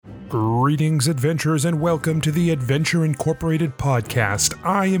Greetings, adventurers, and welcome to the Adventure Incorporated podcast.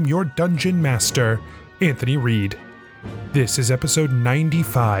 I am your dungeon master, Anthony Reed. This is episode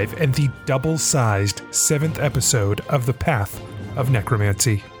 95 and the double-sized 7th episode of The Path of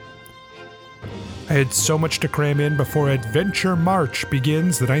Necromancy. I had so much to cram in before Adventure March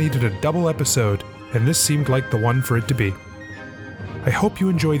begins that I needed a double episode, and this seemed like the one for it to be. I hope you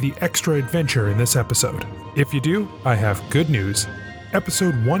enjoy the extra adventure in this episode. If you do, I have good news.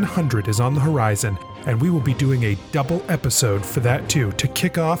 Episode 100 is on the horizon, and we will be doing a double episode for that too, to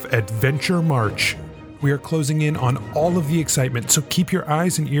kick off Adventure March. We are closing in on all of the excitement, so keep your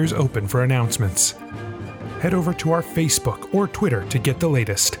eyes and ears open for announcements. Head over to our Facebook or Twitter to get the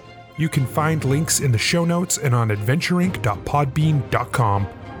latest. You can find links in the show notes and on adventureinc.podbean.com.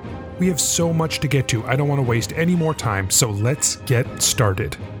 We have so much to get to, I don't want to waste any more time, so let's get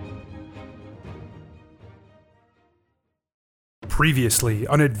started. Previously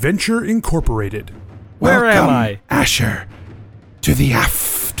on Adventure Incorporated. Where am I? Asher, to the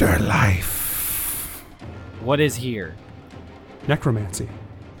afterlife. What is here? Necromancy.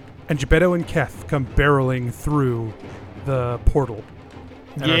 And Geppetto and Keth come barreling through the portal.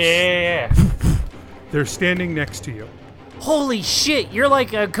 And they're standing next to you. Holy shit, you're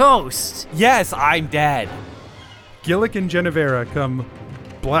like a ghost. Yes, I'm dead. Gillick and Genevera come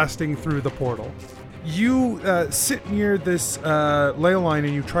blasting through the portal. You sit near this ley line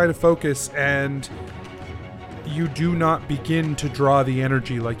and you try to focus, and you do not begin to draw the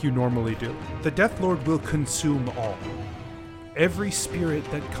energy like you normally do. The Death Lord will consume all. Every spirit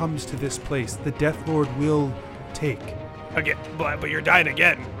that comes to this place, the Death Lord will take. Again, but you're dying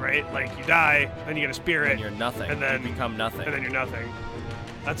again, right? Like, you die, then you get a spirit. And you're nothing. And then you become nothing. And then you're nothing.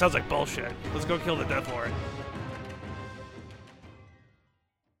 That sounds like bullshit. Let's go kill the Death Lord.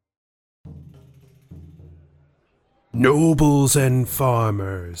 Nobles and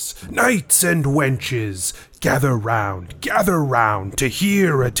farmers, knights and wenches, gather round to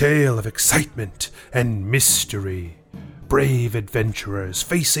hear a tale of excitement and mystery. Brave adventurers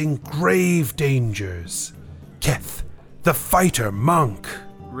facing grave dangers. Keth, the fighter monk.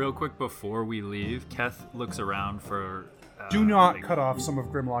 Real quick before we leave, Keth looks around for... Do not cut off some of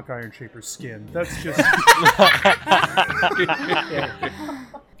Grimlock Ironshaper's skin. That's just...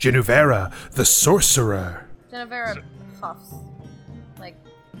 Genevera, the sorcerer. Genevera puffs. Like...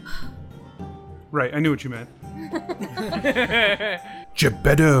 Right, I knew what you meant.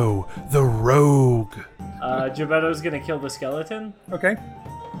 Geppetto, the rogue. Geppetto's gonna kill the skeleton. Okay.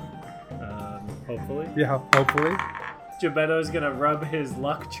 Hopefully. Yeah, hopefully. Geppetto's gonna rub his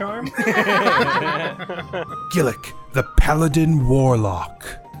luck charm. Gillick, the paladin warlock.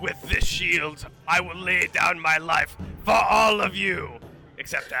 With this shield, I will lay down my life for all of you.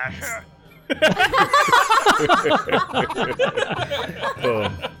 Except Asher.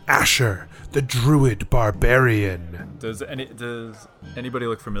 Asher, the druid barbarian. Does anybody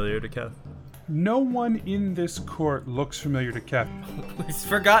look familiar to Keth? No one in this court looks familiar to Keth. We've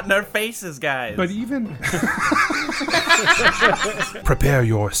forgotten our faces, guys. But even... Prepare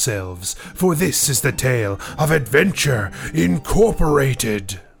yourselves, for this is the tale of Adventure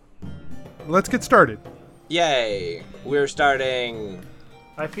Incorporated. Let's get started. Yay! We're starting...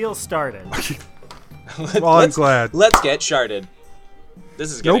 I feel started. Well, I'm glad. Let's get sharded. This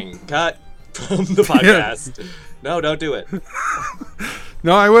is getting cut from the podcast. No, don't do it.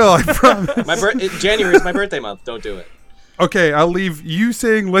 No, I will, I promise. January is my birthday month. Don't do it. Okay, I'll leave you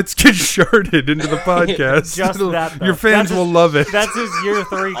saying let's get sharded into the podcast. Just that, though. Your fans will love it. That's his year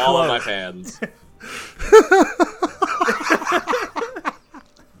 3 quote. All of my fans.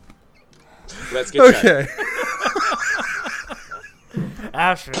 Let's get sharded. Okay.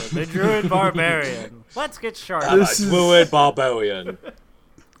 Asher, the druid barbarian. Let's get sharded. This is Druid barbarian.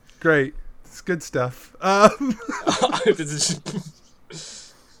 great. It's good stuff.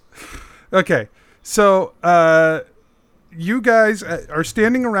 Okay, so you guys are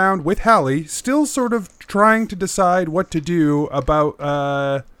standing around with Hallie, still sort of trying to decide what to do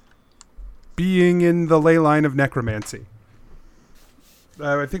about being in the ley line of necromancy.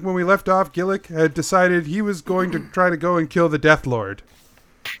 I think when we left off, Gillick had decided he was going to try to go and kill the Death Lord.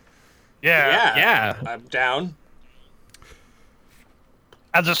 Yeah. I'm down.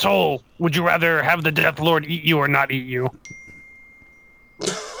 As a soul, would you rather have the Death Lord eat you or not eat you?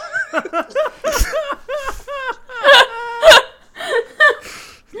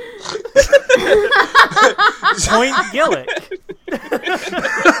 Point Gillick.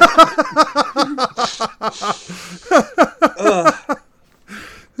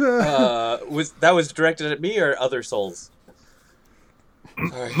 That was directed at me or other souls?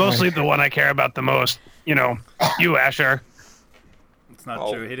 Mostly the one I care about the most. You know, you, Asher. It's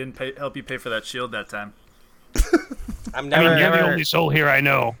not true. He didn't help you pay for that shield that time. I'm never. You're the only soul here I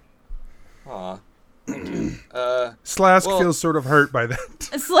know. Aw. Thank you. Slask well- feels sort of hurt by that.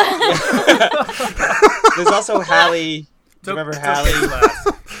 There's also Hallie. Do you remember Hallie?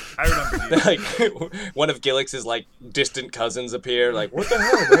 I remember you. Like one of Gilix's like distant cousins appear. Like, what the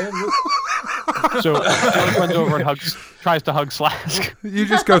hell, man? So Gillick runs over and tries to hug Slask. You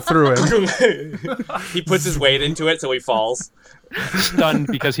just go through him. He puts his weight into it, so he falls. Stunned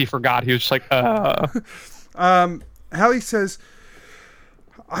because he forgot. He was just like, Hallie says,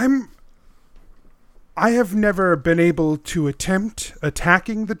 I have never been able to attempt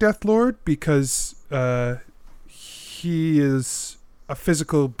attacking the Death Lord because he is a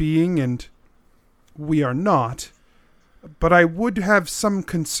physical being and we are not. But I would have some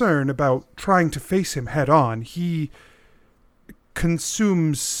concern about trying to face him head on. He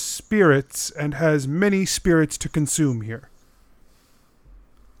consumes spirits and has many spirits to consume here.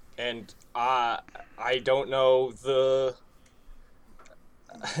 And I don't know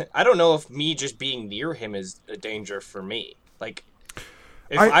I don't know if me just being near him is a danger for me. Like,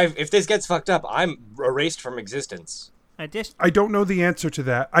 if this gets fucked up, I'm erased from existence. I don't know the answer to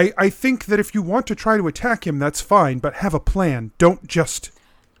that. I think that if you want to try to attack him, that's fine, but have a plan. Don't just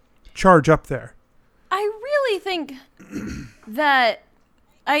charge up there. I really think that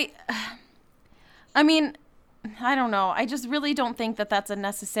I mean, I don't know. I just really don't think that that's a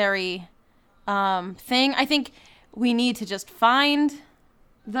necessary thing. I think we need to just find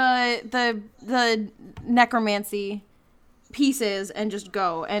the necromancy pieces and just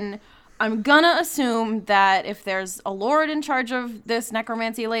go. And I'm gonna assume that if there's a lord in charge of this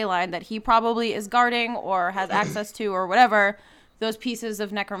necromancy ley line, that he probably is guarding or has access to or whatever those pieces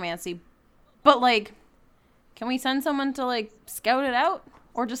of necromancy. But like, can we send someone to like scout it out,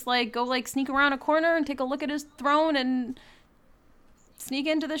 or just like go like sneak around a corner and take a look at his throne and sneak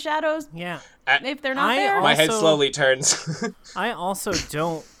into the shadows? Yeah. If they're not there. My head slowly turns. I also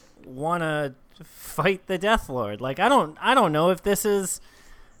don't want to fight the Death Lord. Like, I don't know if this is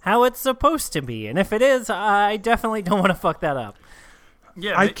how it's supposed to be, and if it is, I definitely don't want to fuck that up.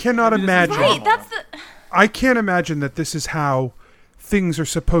 Yeah, I cannot imagine. Right, that's the. I can't imagine that this is how things are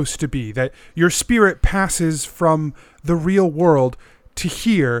supposed to be. That your spirit passes from the real world to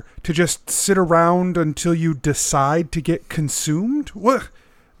here to just sit around until you decide to get consumed. What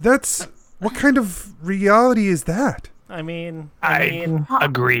kind of reality is that? I mean, I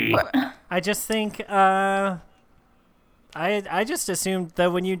agree. I just think, I just assumed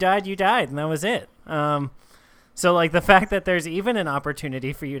that when you died, and that was it. So, like, the fact that there's even an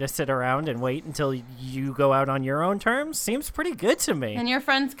opportunity for you to sit around and wait until you go out on your own terms seems pretty good to me. And your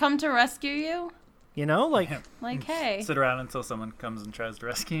friends come to rescue you? You know, like, hey. Sit around until someone comes and tries to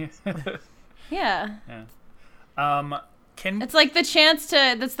rescue you. Yeah. Can It's like the chance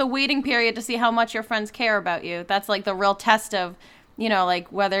that's the waiting period to see how much your friends care about you. That's like the real test of,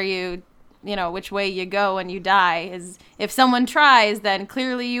 like whether which way you go when you die. Is if someone tries, then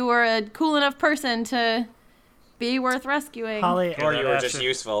clearly you were a cool enough person to be worth rescuing. Holly, Or you were just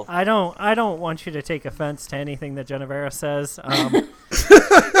useful. I don't want you to take offense to anything that Genevera says.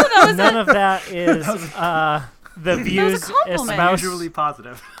 None of that is the views espoused. usually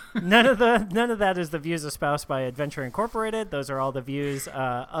positive. None of that is the views espoused by Adventure Incorporated. Those are all the views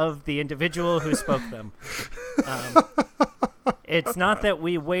of the individual who spoke them. It's not that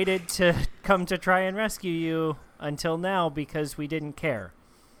we waited to come to try and rescue you until now because we didn't care.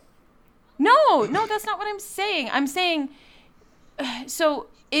 No, that's not what I'm saying. I'm saying, so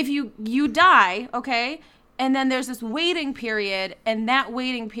if you die, okay, and then there's this waiting period, and that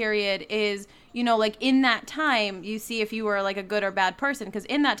waiting period is, like in that time, you see if you were like a good or bad person, because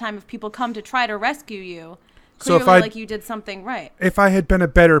in that time, if people come to try to rescue you, clearly like you did something right. If I had been a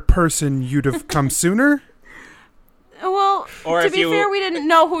better person, you'd have come sooner? Well, or to be fair, we didn't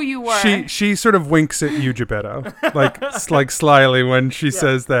know who you were. She sort of winks at you, Geppetto, like slyly when she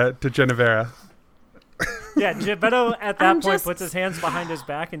says that to Genevera. Yeah, Geppetto at that point puts his hands behind his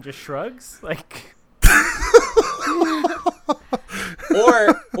back and just shrugs, like.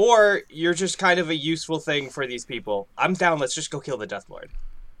 or you're just kind of a useful thing for these people. I'm down. Let's just go kill the Death Lord.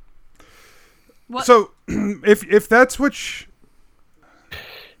 What? So, if that's what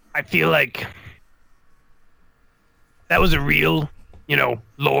I feel like that was a real,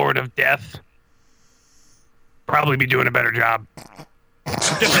 Lord of Death. Probably be doing a better job.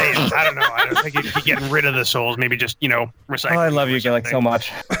 Just saying. I don't know. I don't think he'd be getting rid of the souls. Maybe just, recycle. Oh, I love you, Gillick, so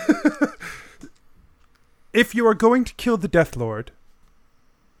much. If you are going to kill the Death Lord,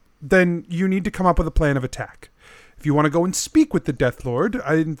 then you need to come up with a plan of attack. If you want to go and speak with the Death Lord,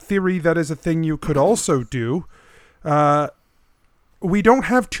 in theory, that is a thing you could also do. we don't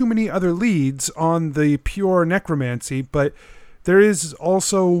have too many other leads on the pure necromancy, but there is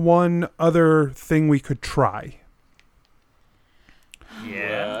also one other thing we could try.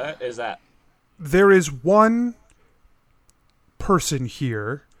 Yeah. What is that? There is one person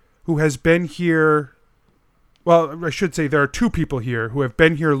here who has been here. Well, I should say there are two people here who have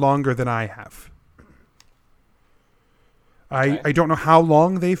been here longer than I have. Okay. I don't know how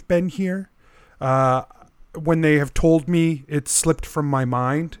long they've been here. When they have told me, it slipped from my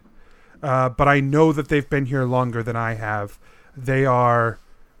mind. But I know that they've been here longer than I have. They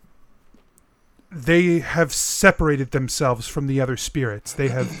have separated themselves from the other spirits. They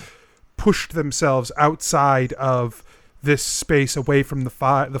have pushed themselves outside of this space, away from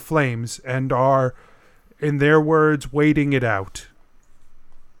the flames, and are, in their words, waiting it out.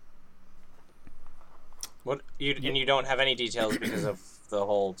 What? And you don't have any details because of the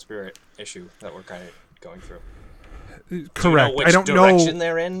whole spirit issue that we're kind of going through. Correct. Do you know which I don't direction know.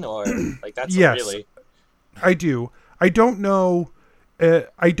 they're in, or like that's Yes, really. I do. I don't know.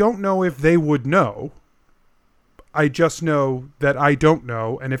 I don't know if they would know. I just know that I don't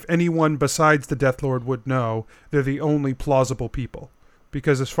know, and if anyone besides the Death Lord would know, they're the only plausible people.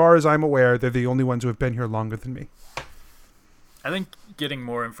 Because as far as I'm aware, they're the only ones who have been here longer than me. I think getting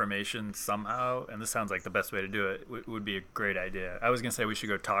more information somehow, and this sounds like the best way to do it, would be a great idea. I was going to say we should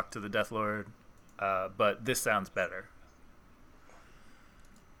go talk to the Death Lord, but this sounds better.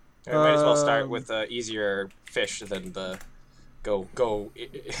 We might as well start with the easier fish than the go.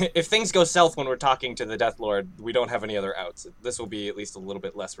 If things go south when we're talking to the Death Lord, we don't have any other outs. This will be at least a little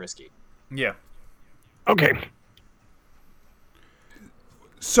bit less risky. Yeah. Okay.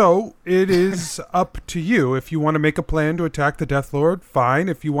 So, it is up to you. If you want to make a plan to attack the Death Lord, fine.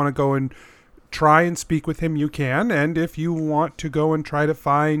 If you want to go and try and speak with him, you can. And if you want to go and try to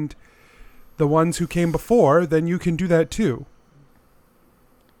find the ones who came before, then you can do that too.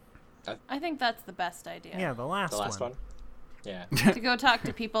 I think that's the best idea. Yeah, the last one. Yeah. To go talk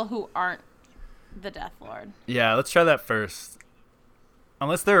to people who aren't the Death Lord. Yeah, let's try that first.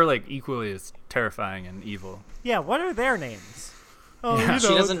 Unless they're like equally as terrifying and evil. Yeah, what are their names? Oh, Yeah. She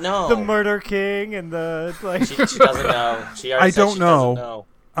doesn't know. The Murder King and the like. She doesn't know. She already I said don't she know.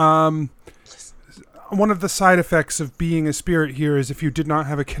 doesn't know. One of the side effects of being a spirit here is if you did not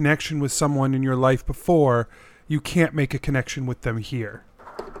have a connection with someone in your life before, you can't make a connection with them here.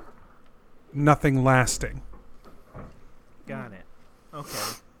 Nothing lasting. Got it.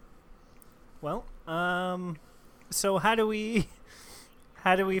 Okay. Well, so how do we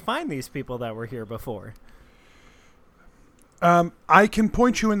find these people that were here before? I can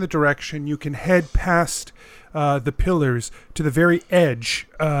point you in the direction. You can head past the pillars to the very edge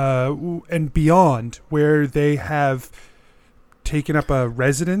and beyond, where they have taken up a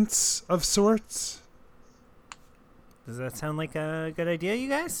residence of sorts. Does that sound like a good idea, you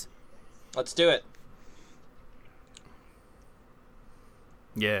guys? Let's do it.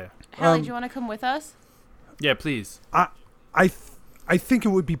 Yeah. Hallie, do you want to come with us? Yeah, please. I think it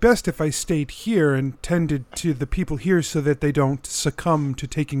would be best if I stayed here and tended to the people here so that they don't succumb to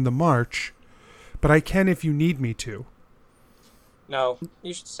taking the march. But I can if you need me to. No,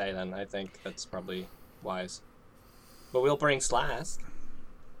 you should stay then. I think that's probably wise. But we'll bring Slask.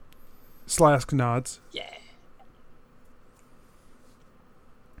 Slask nods. Yeah.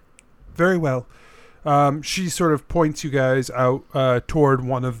 Very well. She sort of points you guys out toward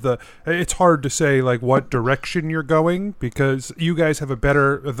one of the... It's hard to say like what direction you're going because you guys have a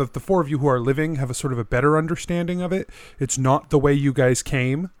better... The four of you who are living have a sort of a better understanding of it. It's not the way you guys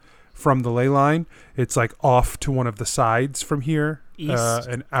came from the ley line. It's like off to one of the sides from here. East?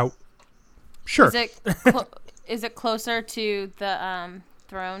 And out. Sure. Is it closer to the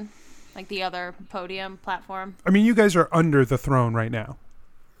throne? Like the other podium platform? I mean, you guys are under the throne right now.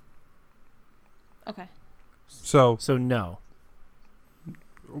 Okay. So no.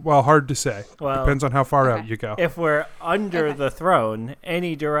 Well, hard to say. Well, depends on how far out you go. If we're under the throne,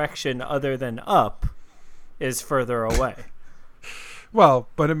 any direction other than up is further away. Well,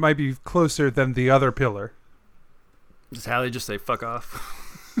 but it might be closer than the other pillar. Does Hallie just say fuck off?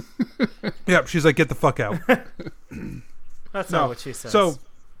 Yep, she's like, get the fuck out. That's not what she says. So,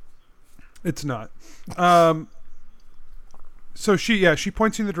 it's not. So she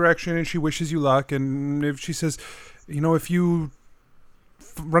points you in the direction and she wishes you luck. And if she says, if you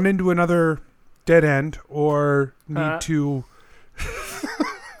run into another dead end or need to,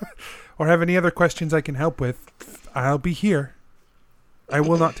 or have any other questions I can help with, I'll be here. I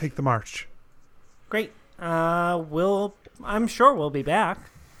will not take the march. Great. I'm sure we'll be back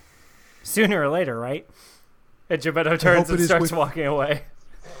sooner or later, right? And Geppetto turns and starts walking away.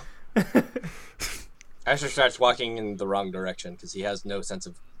 Asher starts walking in the wrong direction because he has no sense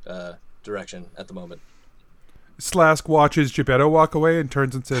of direction at the moment. Slask watches Gebetto walk away and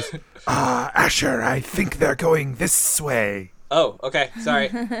turns and says, Asher, I think they're going this way. Oh, okay, sorry.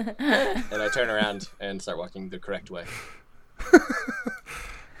 And I turn around and start walking the correct way.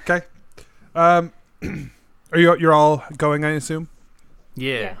 Okay. You're all going, I assume?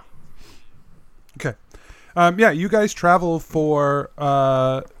 Yeah. Okay. Yeah, you guys travel for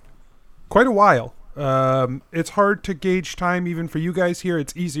quite a while. It's hard to gauge time even for you guys here.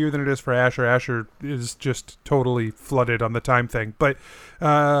 It's easier than it is for Asher. Asher is just totally flooded on the time thing. But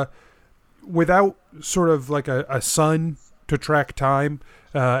without sort of like a sun to track time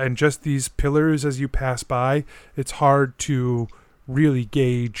and just these pillars as you pass by, it's hard to really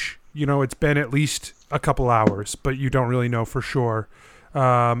gauge. You know, it's been at least a couple hours, but you don't really know for sure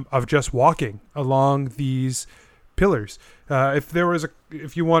of just walking along these pillars.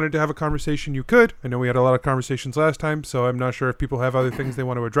 If you wanted to have a conversation, you could. I know we had a lot of conversations last time, so I'm not sure if people have other things they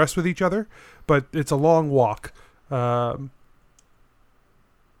want to address with each other, but it's a long walk.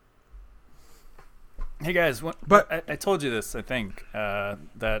 Hey guys, but I told you this, I think,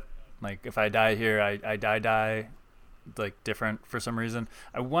 that like if I die here, I die like different for some reason.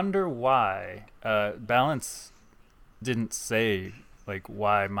 I wonder why Balance didn't say like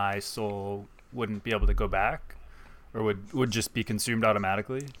why my soul wouldn't be able to go back or would just be consumed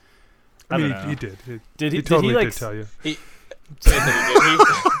automatically. I mean, he did. He totally like, did tell you. He said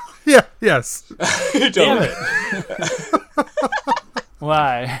that he did. Yeah. Yes. Damn it.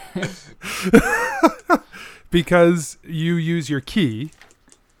 Why? Because you use your key.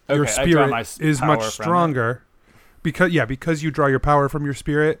 Your Okay, I draw my spirit is power much from it. stronger. Because you draw your power from your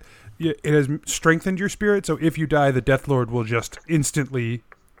spirit, it has strengthened your spirit. So if you die, the Death Lord will just instantly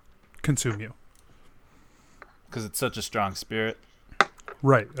consume you. Because it's such a strong spirit.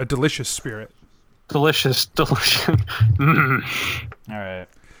 Right, a delicious spirit. Delicious. All right.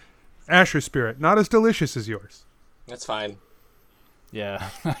 Asher's spirit, not as delicious as yours. That's fine. Yeah,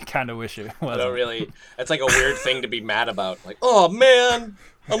 I kind of wish it I wasn't. don't really. That's like a weird thing to be mad about. Like, oh man,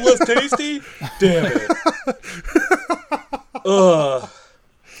 I'm less tasty. Damn it. Ugh.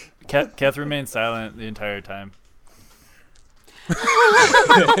 Keth remained silent the entire time.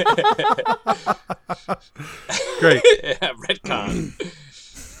 Great. Yeah, retcon.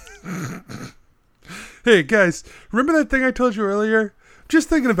 Hey guys, remember that thing I told you earlier? Just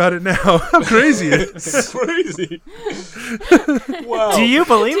thinking about it now. How crazy it is. It's crazy. Wow. Do you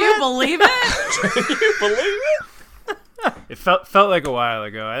believe Do it? you believe it? Do you believe it? It felt like a while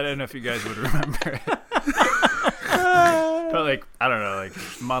ago. I don't know if you guys would remember it. Felt like, I don't know, like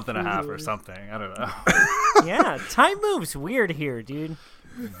a month and a half or something. I don't know. Yeah, time moves weird here, dude.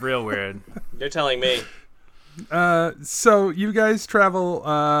 Real weird. You're telling me. So you guys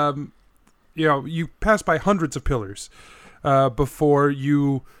travel, you pass by hundreds of pillars before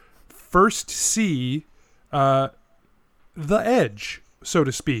you first see the edge, so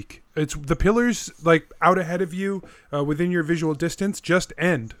to speak. It's the pillars like out ahead of you, within your visual distance, just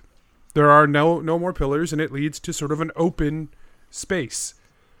end. There are no more pillars, and it leads to sort of an open space.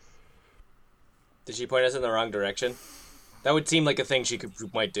 Did she point us in the wrong direction? That would seem like a thing she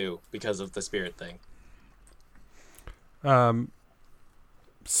might do because of the spirit thing.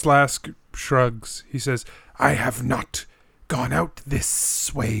 Slask shrugs. He says, I have not gone out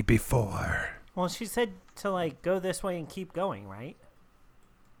this way before. Well, she said to like go this way and keep going, right?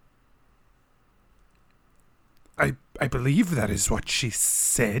 I believe that is what she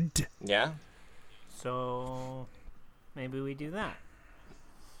said. Yeah? So maybe we do that.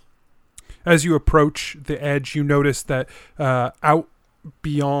 As you approach the edge, you notice that out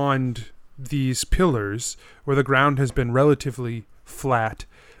beyond these pillars, where the ground has been relatively flat,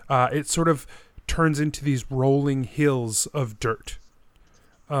 it sort of turns into these rolling hills of dirt.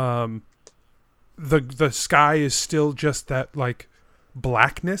 The sky is still just that like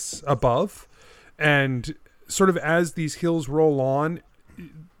blackness above, and sort of as these hills roll on,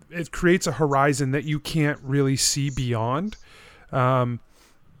 it creates a horizon that you can't really see beyond.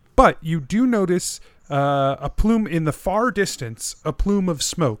 But you do notice a plume in the far distance, a plume of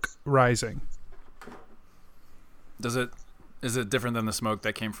smoke rising. Is it different than the smoke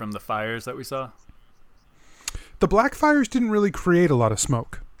that came from the fires that we saw? The black fires didn't really create a lot of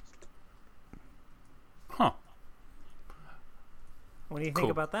smoke. Huh. What do you Cool.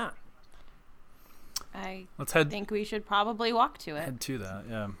 think about that? I Let's head think we should probably walk to it. to that.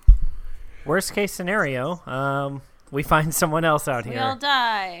 Yeah. Worst case scenario, we find someone else out We here. all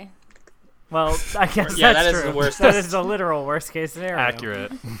die. Well, I guess Yeah, that's that is true. the worst. That is the literal worst case scenario.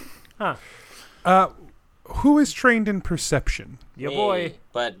 Accurate. Who is trained in perception? Your Me, boy.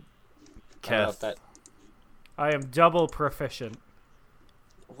 But I don't know Keth. if that. I am double proficient.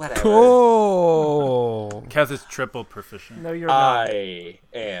 Whatever. Oh. Keth is triple proficient. No, you're not. I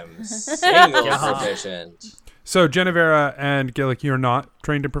am single Yeah. proficient. So Genevera and Gillick, you're not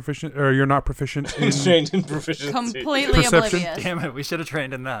trained in proficient, or you're not proficient in Trained in proficiency. Completely Perception. oblivious. Damn it, we should have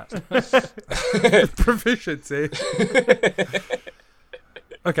trained in that. proficiency.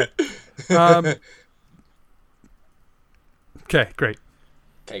 Okay. Okay, great.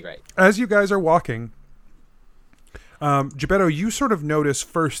 Okay, great. As you guys are walking, Gebetto, you sort of notice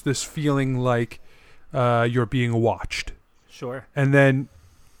first this feeling like you're being watched, Sure. and then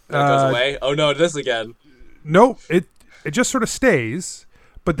That goes away. Oh no, this again. no, it just sort of stays.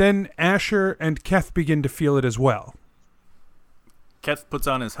 But then Asher and Keth begin to feel it as well. Keth puts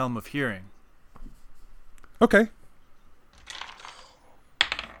on his helm of hearing. Okay.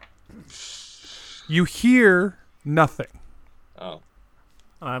 You hear nothing. Oh.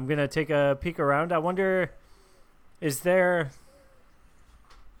 I'm going to take a peek around. I wonder, is there,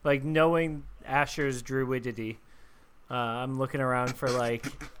 like, knowing Asher's druidity, I'm looking around for, like,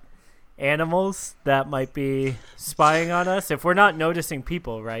 animals that might be spying on us. If we're not noticing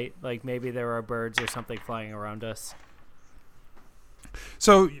people, right? Like, maybe there are birds or something flying around us.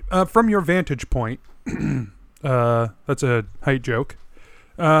 So, from your vantage point, that's a height joke.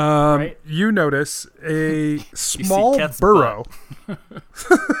 Right. You notice a small Keth's burrow.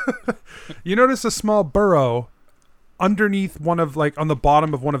 You notice a small burrow underneath one of, like, on the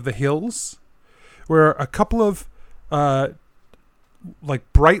bottom of one of the hills, where a couple of like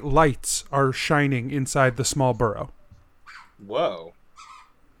bright lights are shining inside the small burrow. Whoa.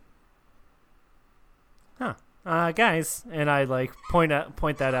 Huh. Guys, and I, like, point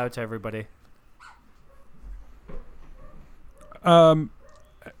that out to everybody.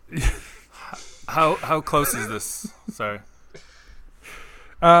 How close is this? Sorry.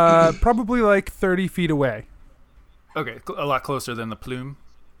 Probably like 30 feet away. Okay, a lot closer than the plume.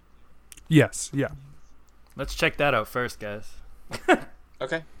 Yes, yeah. Let's check that out first, guys.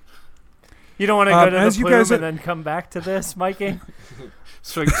 Okay. You don't want to go to as the you plume guys and then come back to this, Mikey?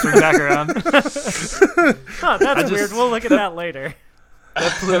 Swing back around. Huh, that's weird. We'll look at that later.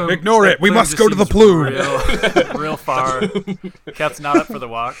 That plume, Ignore that it. We plume must just go to the seems plume. Real far. Keth's not up for the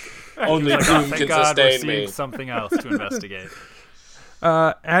walk. Only Like, Doom thank can God we're sustain seeing me. something else to investigate.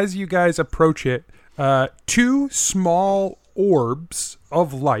 As you guys approach it, two small orbs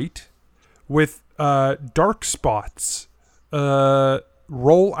of light with dark spots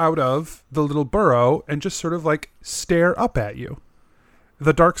roll out of the little burrow and just sort of like stare up at you.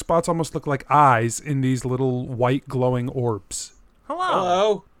 The dark spots almost look like eyes in these little white glowing orbs.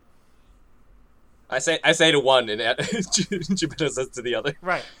 Hello. I say to one, and Jupiter says to the other.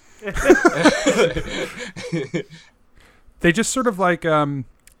 Right. They just sort of like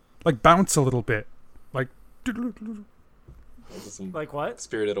bounce a little bit, like Some Like what?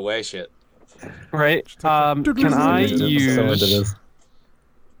 Spirited Away shit. Right. Can I use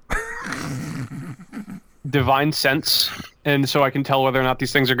divine sense, and so I can tell whether or not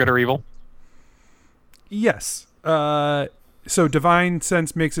these things are good or evil? yes. So divine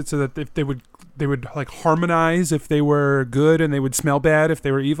sense makes it so that if they would like harmonize if they were good, and they would smell bad if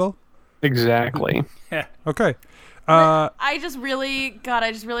they were evil. Exactly. Okay. I just really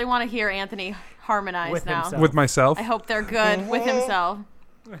want to hear Anthony harmonize With now. himself. With myself. I hope they're good with himself.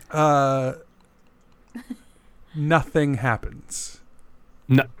 Nothing happens.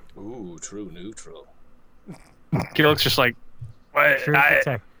 No. Ooh, true neutral. Gillick's just like, what? What?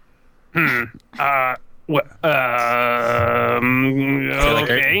 Okay.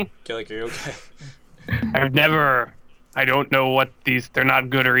 Killick, are you okay? I don't know what they're not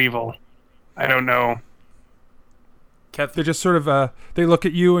good or evil. I don't know. Keth, They just sort of they look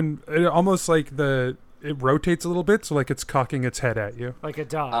at you, and it almost like it rotates a little bit, so like it's cocking its head at you. Like a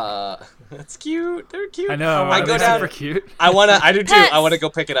dog. That's cute. They're cute. I know. I go down. Super cute. I do too. Pets. I want to go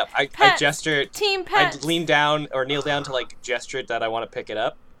pick it up. I Pets. gesture. Team I pets. lean down or kneel down to like gesture that I want to pick it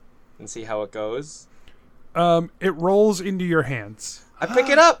up, and see how it goes. It rolls into your hands. I pick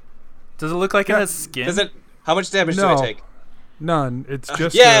it up. Does it look like it has skin? Does it? How much damage do No. I take? None. It's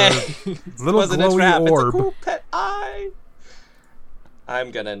just Yay! a little Wasn't a glowy trap. orb. It's a cool pet eye.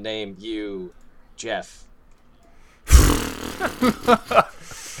 I'm gonna name you Jeff.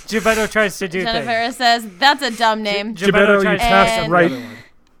 Gebetto tries to do things. Jennifer says that's a dumb name. Gebetto, you tries to pass And- right. the other one.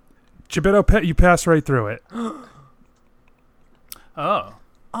 Gebetto, you pass right through it. Oh.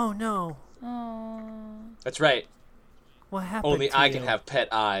 Oh no! That's right. What happened? Only to I you? can have pet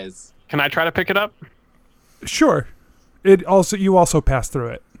eyes. Can I try to pick it up? Sure. You also pass through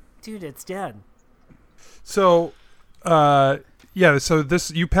it. Dude, it's dead. So, yeah. So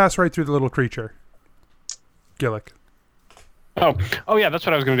you pass right through the little creature. Gillick. Oh yeah, that's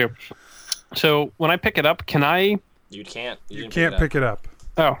what I was gonna do. So when I pick it up, can I? You can't. You can't pick it up.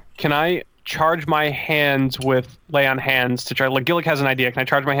 Oh, can I charge my hands with lay on hands to try? Like Gillick has an idea. Can I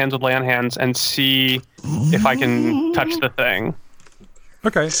charge my hands with lay on hands and see if I can touch the thing?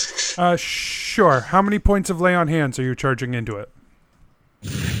 Okay. Sure. How many points of lay on hands are you charging into it?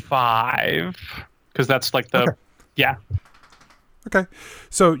 5, because that's like the yeah. Okay.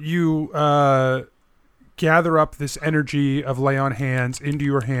 So you gather up this energy of lay on hands into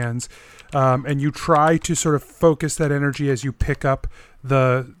your hands, and you try to sort of focus that energy as you pick up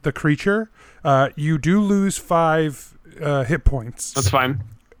the creature. You do lose 5 hit points. That's fine.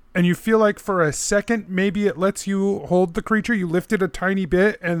 And you feel like for a second, maybe it lets you hold the creature. You lift it a tiny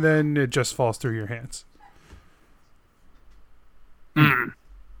bit, and then it just falls through your hands.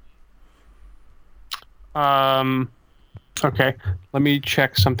 Okay. Let me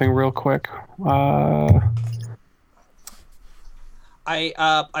check something real quick.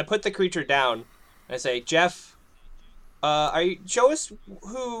 I put the creature down. I say, Jeff, show us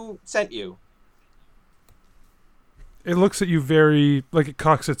who sent you. It looks at you very, like it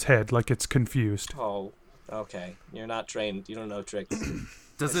cocks its head, like it's confused. Oh, okay. You're not trained. You don't know tricks.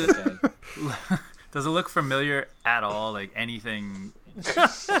 Does It's it okay. does it look familiar at all? Like anything?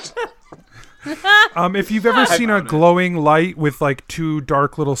 If you've ever seen a glowing light with like 2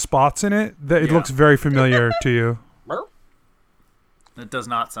 dark little spots in it, it looks very familiar to you. It does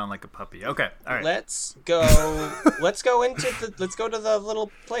not sound like a puppy. Okay, all right. Let's go to the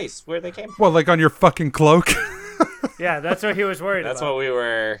little place where they came from. Well, like on your fucking cloak? Yeah, that's what he was worried That's about. what we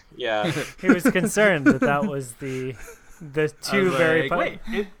were. Yeah. He was concerned that was the two very. Wait,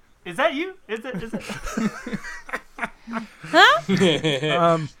 is that you? Is it?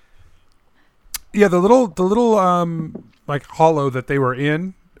 Yeah, the little like hollow that they were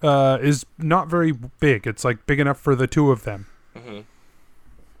in is not very big. It's like big enough for the 2 of them. Mm-hmm.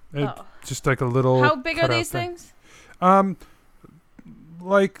 Just like a little. How big are these things?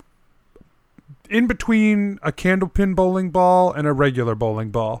 Like in between a candlepin bowling ball and a regular bowling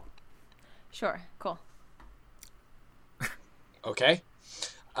ball. Sure. Cool. Okay.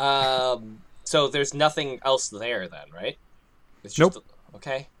 So there's nothing else there then, right? It's Nope.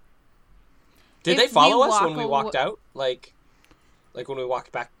 Okay. Did If they follow we us when walk we walked out? Like when we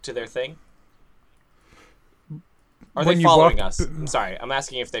walked back to their thing? Are When they you following walked- us? I'm sorry. I'm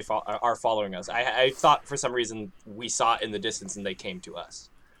asking if they are following us. I thought for some reason we saw it in the distance and they came to us.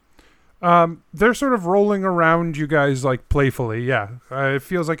 They're sort of rolling around you guys like playfully. Yeah, it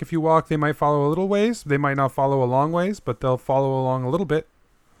feels like if you walk, they might follow a little ways. They might not follow a long ways, but they'll follow along a little bit.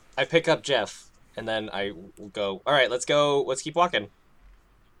 I pick up Jeff and then I go, all right, let's go. Let's keep walking.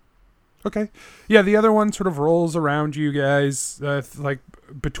 Okay. Yeah, the other one sort of rolls around you guys, like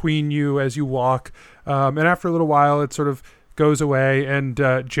between you as you walk. And after a little while, it sort of goes away, and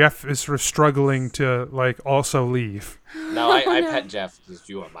Jeff is sort of struggling to like also leave. No, I pet Jeff because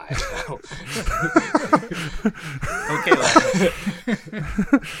you are mine now.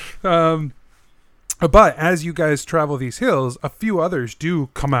 Okay. But as you guys travel these hills, a few others do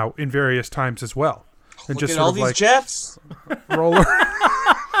come out in various times as well. And Look just at sort all of these like Jeffs. roll around.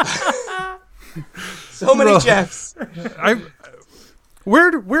 So many Jeffs.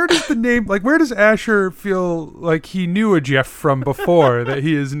 Where does the name, like, where does Asher feel like he knew a Jeff from before that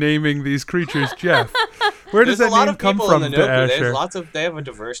he is naming these creatures Jeff? Where does There's that a lot name of come people from in the to Nobu. Asher? They have a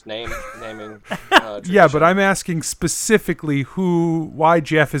diverse naming. Yeah, but tradition. I'm asking specifically why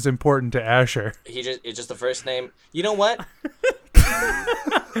Jeff is important to Asher. It's just the first name. You know what?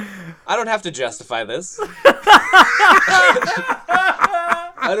 I don't have to justify this.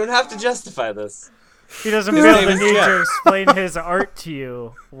 I don't have to justify this. He doesn't His feel name the is need Jeff. to explain his art to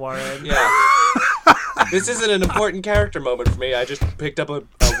you, Warren. Yeah. This isn't an important character moment for me. I just picked up a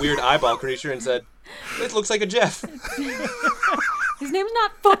weird eyeball creature and said, it looks like a Jeff. His name's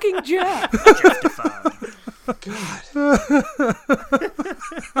not fucking Jeff. God.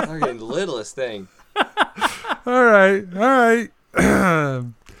 Fucking littlest thing. All right.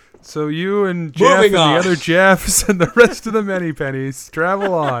 So you and Jeff Moving and on. the other Jeffs and the rest of the many pennies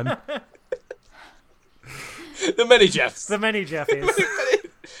travel on. The many Jeffs. The many Jeffies.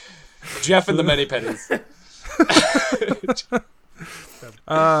 Jeff and the many pennies.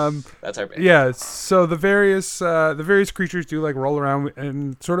 That's our band. Yeah, so the various creatures do like roll around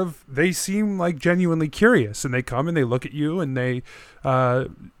and sort of they seem like genuinely curious, and they come and they look at you and they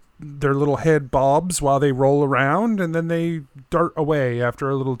their little head bobs while they roll around, and then they dart away after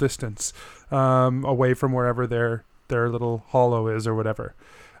a little distance, away from wherever their little hollow is or whatever.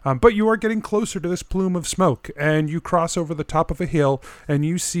 But you are getting closer to this plume of smoke, and you cross over the top of a hill, and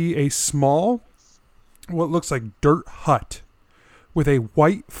you see a small what looks like dirt hut with a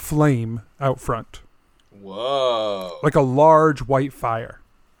white flame out front. Whoa. Like a large white fire.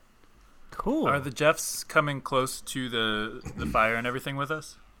 Cool. Are the Jeffs coming close to the fire and everything with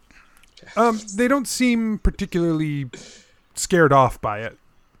us? They don't seem particularly scared off by it.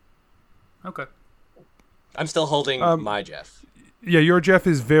 Okay. I'm still holding my Jeff. Yeah, your Jeff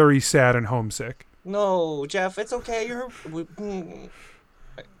is very sad and homesick. No, Jeff, it's okay.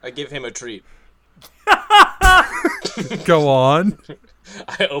 I give him a treat. Go on.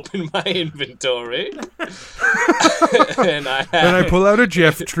 I open my inventory. and I pull out a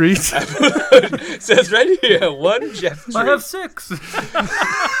Jeff treat. It says right here, 1 Jeff treat. I have 6.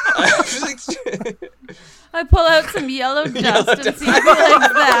 I have 6. I pull out some yellow dust and see if he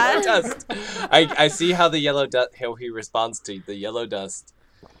likes that. Dust. I see how the yellow dust, how he responds to the yellow dust.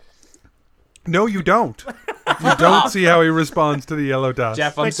 No, you don't. You don't see how he responds to the yellow dust.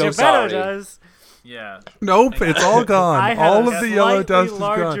 Jeff, I'm But so Geppetto sorry. does. Yeah. Nope, it's all gone. I have All a of the yellow slightly dust is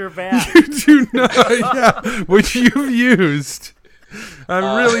larger gone. bag. You do not, yeah, which you've used.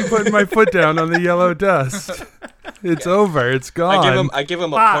 I'm really putting my foot down on the yellow dust. It's over. It's gone. I give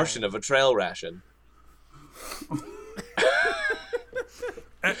him a Fine. portion of a trail ration.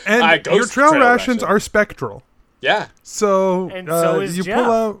 And your trail rations are spectral. Yeah. So, And so is you Jeff.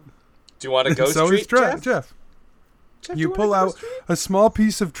 pull out. Do you want to ghost So treat, is Jeff? Jeff. Jeff, You do pull want a out ghost treat? a small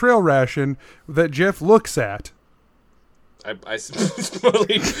piece of trail ration that Jeff looks at. I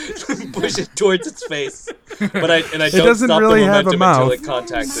slowly push it towards its face, but I don't doesn't stop really the have a momentum until mouth, it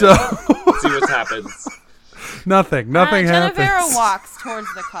contacts so- it. See what happens. Nothing Genevera happens. walks towards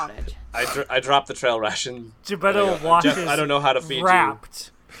the cottage. I drop the trail ration. Geppetto Jeff, watches. I don't know how to feed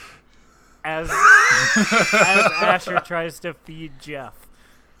wrapped as Asher tries to feed Jeff.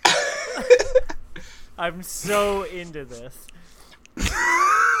 I'm so into this.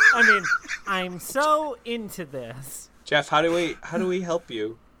 I mean, I'm so into this. you. Jeff, how do we help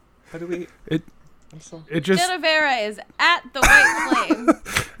you? How do we? It just Genevera is at the white flame.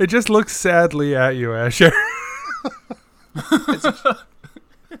 it just looks sadly at you, Asher.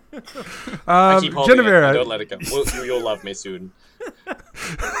 I keep holding Genevera, it. Don't let it go. You'll love me soon.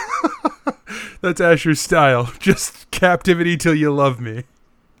 that's Asher's style. Just captivity till you love me.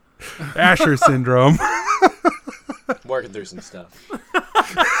 Asher syndrome. Working through some stuff.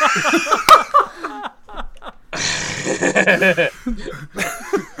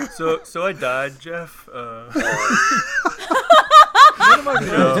 So I died, Jeff. None of my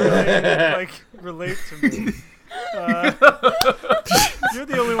friends really, relate to me. You're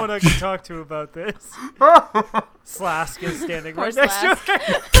the only one I can talk to about this. Slask is standing right next to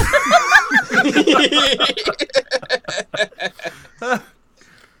her.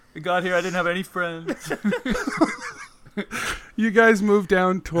 I got here, I didn't have any friends. You guys move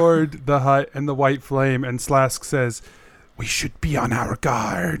down toward the hut and the white flame, and Slask says, "We should be on our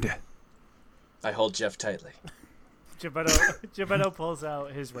guard." I hold Jeff tightly. Geppetto pulls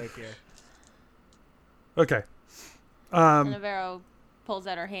out his rapier. Okay. Genevera pulls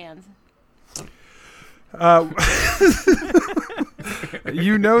out her hands.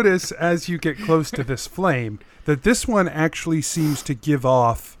 You notice as you get close to this flame that this one actually seems to give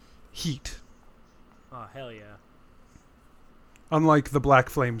off heat, Oh, hell yeah. unlike the black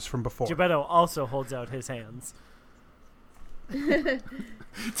flames from before. Geppetto also holds out his hands.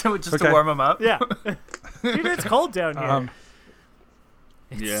 So just Okay. to warm him up? Yeah. Dude, it's cold down here.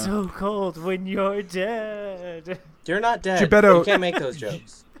 It's Yeah. so cold when you're dead. You're not dead. Geppetto- You can't make those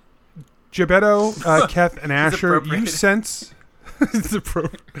jokes. Geppetto, Keth, and Asher, you appropriate. sense... It's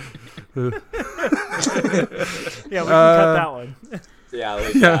appropriate. Yeah, we can cut that one. Yeah, at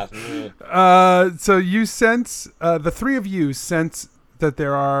least Yeah. that. So you sense, the three of you sense that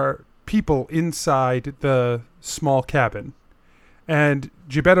there are people inside the small cabin. And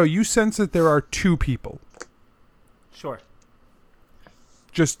Geppetto, you sense that there are 2 people. Sure.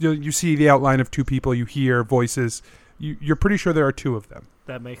 Just you see the outline of 2 people. You hear voices. You're pretty sure there are 2 of them.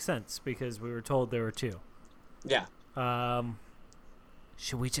 That makes sense because we were told there were 2. Yeah.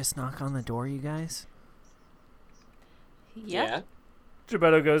 Should we just knock on the door, you guys? Yep. Yeah.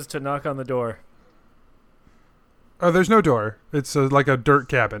 Geppetto goes to knock on the door. Oh, there's no door. It's like a dirt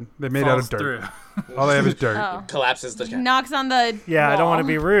cabin. They made out of Falls dirt. through. All they have is dirt. Oh. Collapses the He cat. knocks on the Yeah, I don't want to wall.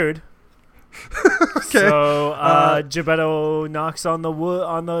 be rude. Okay. So Geppetto knocks on the wood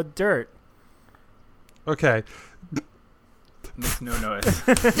on the dirt. Okay. Makes no noise.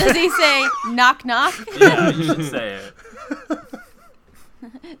 Does he say knock knock? Yeah, you should say it.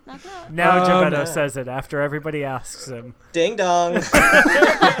 Knock knock. Now Geppetto says it after everybody asks him. Ding dong.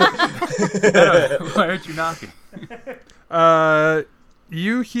 Why aren't you knocking?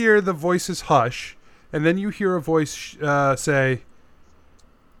 You hear the voices hush, And then you hear a voice say,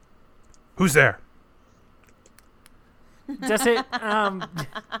 "Who's there?" Does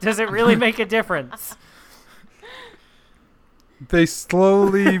it really make a difference? They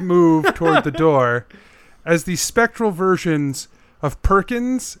slowly move toward the door as the spectral versions of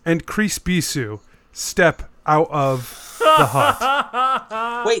Perkins and Kreese Bisu step out of the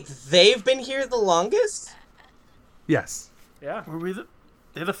hut. Wait, they've been here the longest? Yes. Yeah. Were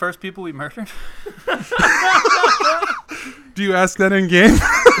they're the first people we murdered? Do you ask that in game?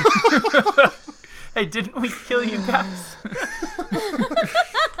 Hey, didn't we kill you guys?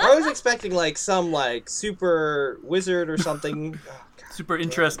 I was expecting like some like super wizard or something. Oh, God. Super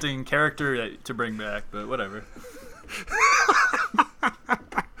interesting character to bring back, but whatever.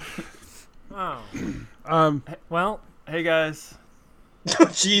 Oh. Well, hey guys.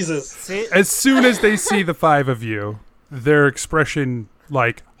 Jesus. see, As soon as they see the five of you, their expression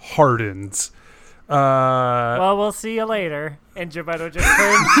like hardens. well, we'll see you later. And Geppetto just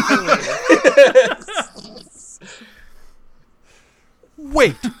turns to leave.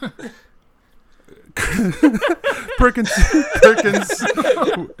 Wait. Perkins,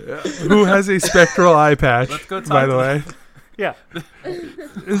 who has a spectral eye patch, Let's go talk by the to way, Yeah.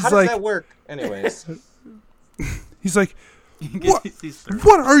 is How does like, that work? Anyways. he's like, What?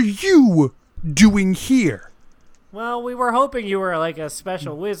 what are you doing here? Well, we were hoping you were like a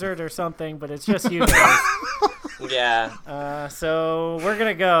special wizard or something, but it's just you guys. Yeah. So we're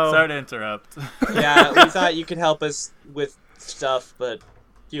gonna go. Sorry to interrupt. Yeah, we thought you could help us with stuff, but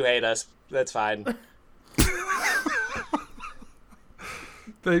you hate us. That's fine.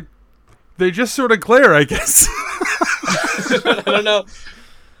 They just sort of glare, I guess. I don't know.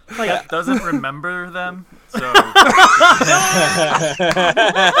 Like, doesn't remember them, so...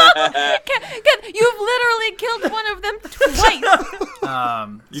 You've literally killed one of them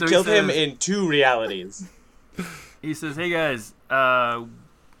twice. You so killed he him says- in 2 realities. He says, hey guys,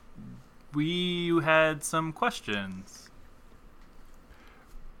 we had some questions.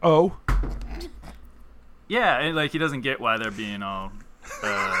 Oh. Yeah, and like he doesn't get why they're being all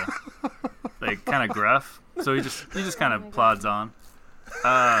like kind of gruff, so he just kind of plods on.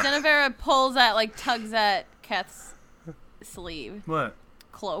 Genevera tugs at Keth's sleeve. What?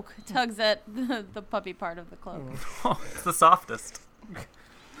 Cloak. Tugs at the puppy part of the cloak. Oh, it's the softest.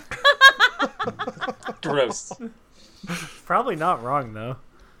 Gross. Probably not wrong though.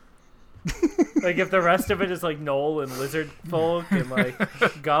 Like if the rest of it is like gnoll and lizard folk and like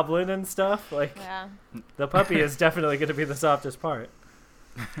goblin and stuff, like Yeah. the puppy is definitely going to be the softest part.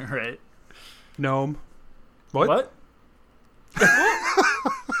 Right. Gnome. What?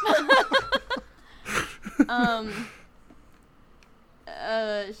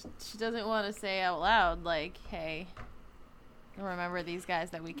 She doesn't want to say out loud, like, hey, remember these guys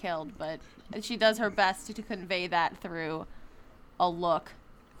that we killed, but she does her best to convey that through a look.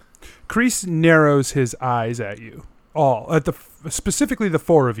 Kreese narrows his eyes at you. All. Specifically the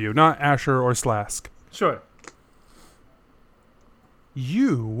 4 of you, not Asher or Slask. Sure.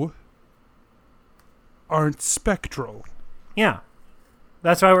 You aren't spectral. Yeah.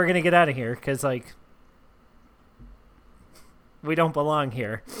 That's why we're going to get out of here, because like we don't belong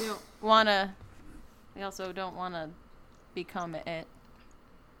here. We also don't want to become it.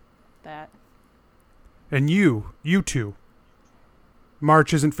 That. And you two.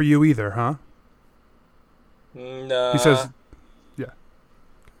 March isn't for you either, huh? No. He says, yeah.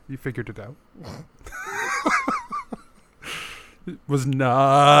 You figured it out. Was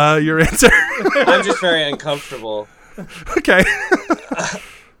nah your answer? I'm just very uncomfortable. Okay.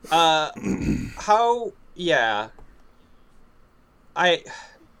 Yeah.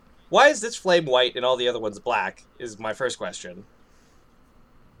 Why is this flame white and all the other ones black is my first question.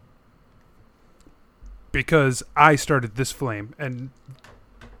 Because I started this flame, and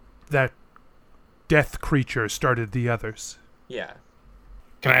that death creature started the others. Yeah.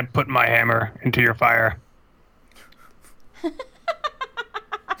 Can I put my hammer into your fire?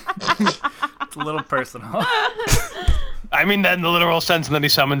 It's a little personal. I mean that in the literal sense, and then he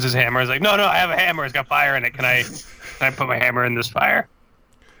summons his hammer. He's like, no, I have a hammer. It's got fire in it. Can I put my hammer in this fire?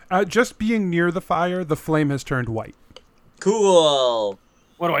 Just being near the fire, the flame has turned white. Cool.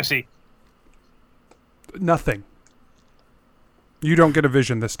 What do I see? Nothing. You don't get a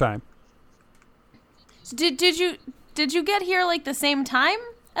vision this time. So did you get here like the same time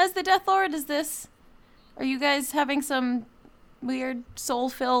as the Death Lord? Are you guys having some weird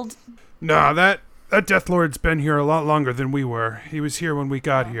soul-filled? Nah, that Death Lord's been here a lot longer than we were. He was here when we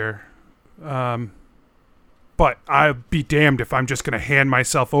got here. But I'll be damned if I'm just going to hand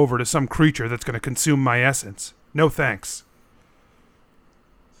myself over to some creature that's going to consume my essence. No thanks.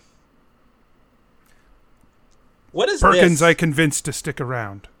 What is Perkins, this? I convinced to stick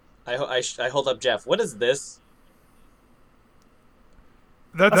around. I hold up Jeff. What is this?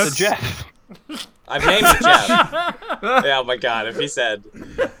 That's Jeff. I've named it Jeff. Yeah, oh my god, if he said...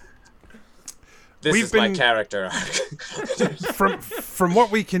 This We've is my been- character arc. From what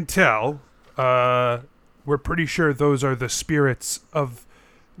we can tell, we're pretty sure those are the spirits of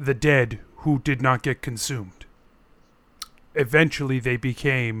the dead who did not get consumed. Eventually, they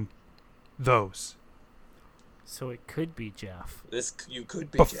became those. So it could be Jeff. You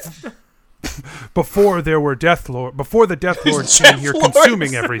could be Bef- Jeff. Before there were Death Lord, before the Death Lords Jeff came here Lords.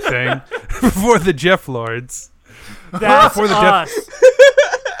 consuming everything, before the Jeff Lords, That's Before the us.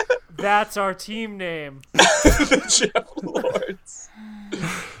 That's our team name. The Jeff Lords.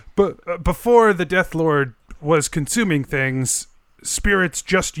 but before the Death Lord was consuming things, spirits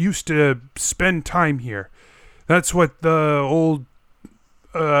just used to spend time here. That's what the old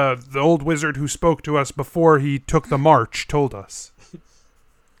wizard who spoke to us before he took the march told us.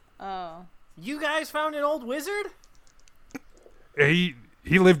 Oh. You guys found an old wizard? He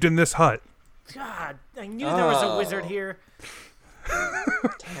lived in this hut, God, I knew there was a wizard here.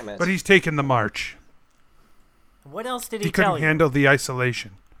 Damn it. but he's taken the march. What else did He he tell couldn't you? handle the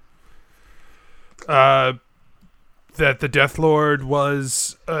isolation. That the Death Lord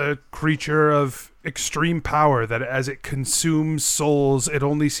was a creature of extreme power, that as it consumes souls, it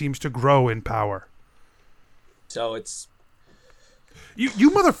only seems to grow in power. So it's...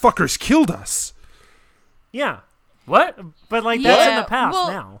 You motherfuckers killed us. Yeah, What? but like that's in Yeah, the past well-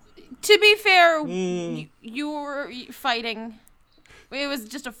 now. To be fair, you were fighting. It was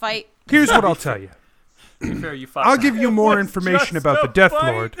just a fight. Here's what I'll tell you. To be fair, you fought I'll back. give you more information just about a the Death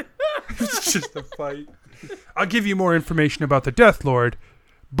fight. Lord. It's just a fight. I'll give you more information about the Death Lord,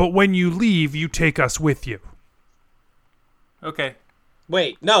 but when you leave, you take us with you. Okay.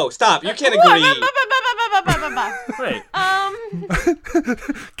 Wait, no, stop. You can't agree. Wait.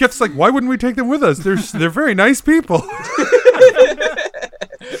 Kef's like, why wouldn't we take them with us? They're very nice people.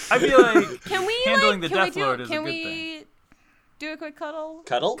 I feel like Can we handling the can Death we Lord is a can good we thing. do a quick cuddle?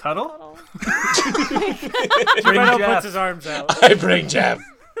 Cuddle? Cuddle? Geppetto Jeff. puts his arms out. I bring Jeff.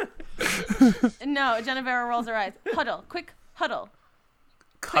 No, Genevera rolls her eyes. Huddle, quick huddle.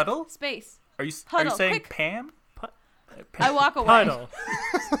 Cuddle? Space. Are you Huddle, saying quick. Pam? I walk away. Huddle.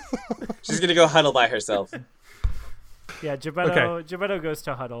 She's gonna go huddle by herself. Yeah, Geppetto goes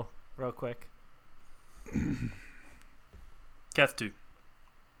to huddle real quick. Keth too.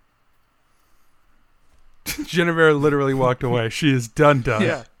 Genevera literally walked away. She is done.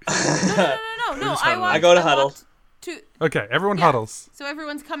 Yeah. No. just I huddle. walked. I go to huddle. walked To, Okay, everyone Yeah. huddles. so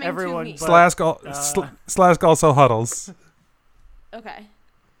everyone's coming Everyone to me. but- Slask also huddles. Okay.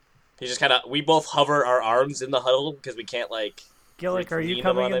 He just kind of... We both hover our arms in the huddle because we can't, like... Gillick, are you Lean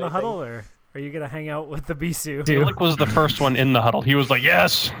coming on in the anything? huddle, or are you gonna hang out with the Bisu? Gillick was the first one in the huddle. He was like,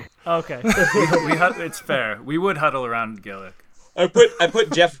 yes. Okay. It's fair. We would huddle around Gillick. I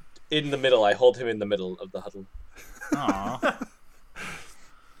put Jeff in the middle. I hold him in the middle of the huddle. Aw.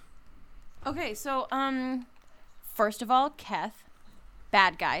 Okay, so first of all, Keth,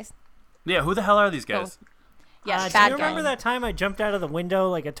 bad guys. Yeah, who the hell are these guys? Yes, Do bad you remember guys. that time I jumped out of the window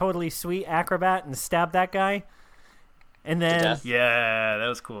like a totally sweet acrobat and stabbed that guy? And then death? Yeah, that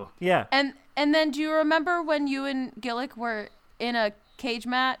was cool. yeah, And then do you remember when you and Gillick were in a cage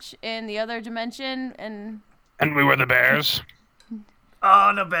match in the other dimension and And we were the bears.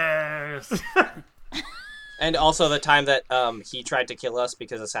 Oh, the bears! And also the time that he tried to kill us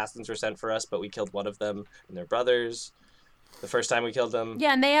because assassins were sent for us, but we killed one of them and their brothers. The first time we killed them.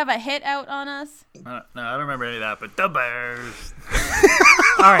 yeah, and they have a hit out on us? No, I don't remember any of that, but the bears.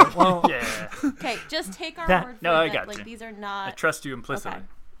 all right. Well, Yeah. Okay, just take our That- word for No, I it that got like you. these are I not trust you implicitly.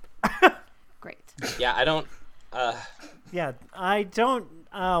 great. Yeah, I don't... yeah, I don't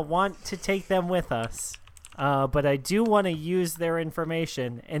want to take them with us, but I do want to use their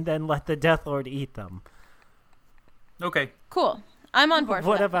information and then let the Death Lord eat them. Okay. Cool. I'm on board for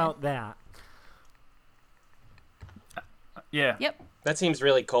What that. about that? Yeah. Yep. That seems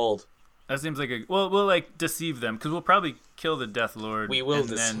really cold. That seems like a... Well, we'll, like, deceive them, because we'll probably kill the Death Lord. We will and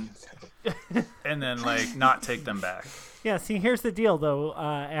then, and then, like, not take them back. Yeah, see, here's the deal, though,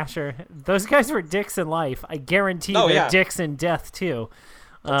 Asher. Those guys were dicks in life. I guarantee Oh, they're yeah. dicks in death, too.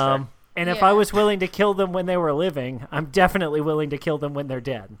 fair. And if Yeah. I was willing to kill them when they were living, I'm definitely willing to kill them when they're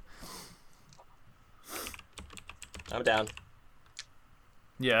dead. I'm down.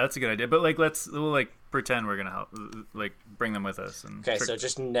 Yeah, that's a good idea. But, like, we'll, like, pretend we're gonna help, like, bring them with us. And Okay, trick- so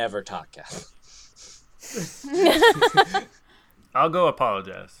just never talk, Kath. I'll go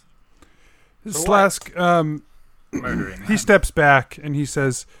apologize. Slask, Murdering he them. steps back and he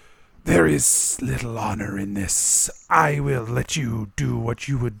says, There is little honor in this. I will let you do what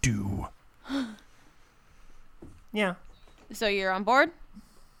you would do. Yeah. So you're on board?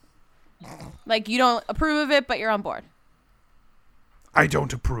 Like, you don't approve of it, but you're on board. I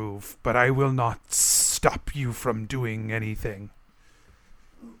don't approve, but I will not stop you from doing anything.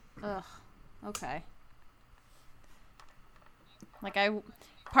 Ugh. Okay. Like,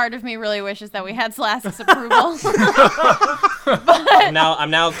 part of me really wishes that we had Slask's approval. I'm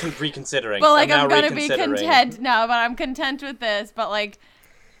now reconsidering. But, like, I'm gonna be content. No, but I'm content with this. But, like,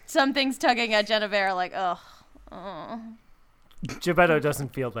 something's tugging at Genevera, like, ugh. Gebetto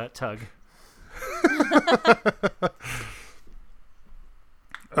doesn't feel that tug.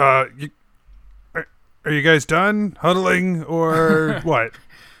 Are you guys done huddling or what?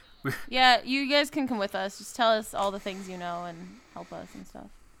 Yeah, you guys can come with us. Just tell us all the things you know and help us and stuff.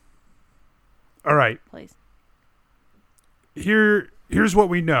 All right. Please. Here's what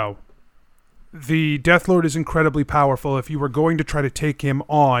we know. The Death Lord is incredibly powerful. If you were going to try to take him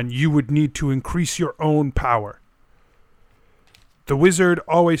on, you would need to increase your own power. The wizard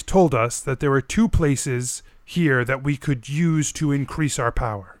always told us that there were 2 places here that we could use to increase our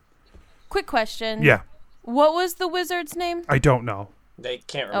power. Quick question. Yeah. What was the wizard's name? I don't know. They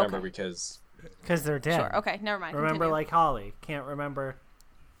can't remember Okay. because they're dead. Sure. Okay. Never mind. Remember, Continue. like Holly. Can't remember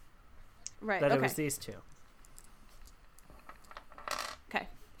Right. that Okay. it was these 2. Okay.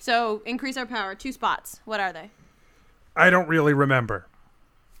 So increase our power. 2 spots. What are they? I don't really remember.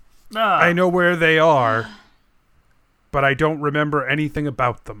 Ah. I know where they are, but I don't remember anything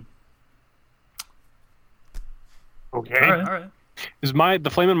about them. Okay. All right. Is the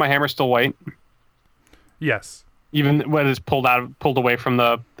flame in my hammer still white? Yes. Even when it's pulled away from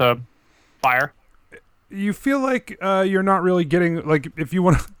the fire? You feel like you're not really getting, like, if you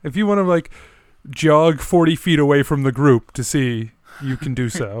want to like jog 40 feet away from the group to see, you can do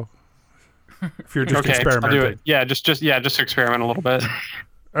so. If you're just Okay, experimenting. I'll do it. Yeah, just experiment a little bit.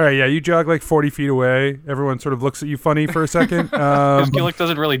 All right, yeah, you jog like 40 feet away. Everyone sort of looks at you funny for a second. Because Gillick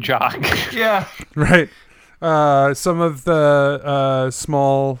doesn't really jog. Yeah. Right. Some of the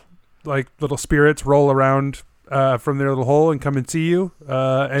small, like, little spirits roll around from their little hole and come and see you,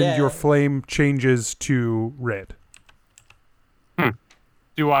 and your flame changes to red.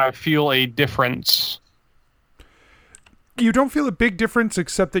 Do I feel a difference? You don't feel a big difference,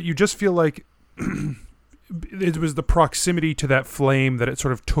 except that you just feel like it was the proximity to that flame that it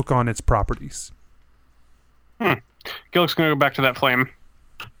sort of took on its properties. Gillick's going to go back to that flame.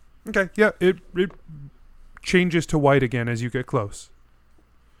 Okay, yeah, it changes to white again as you get close.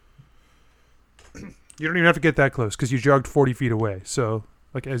 You don't even have to get that close because you jogged 40 feet away. So,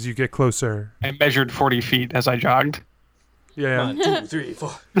 like, as you get closer, I measured 40 feet as I jogged. yeah. 1, 2, 3,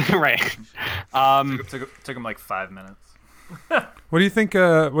 4. Right. Took him like 5 minutes. What do you think?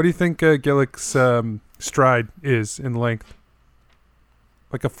 Gillick's stride is in length?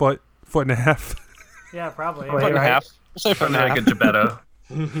 Like a foot and a half. Yeah, probably. Foot and a half. We'll say foot and a half. Like a Gebetto.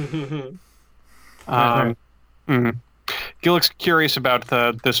 Gillick's curious about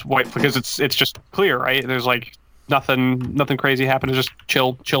this white because it's just clear, right? There's like nothing crazy happening. It's just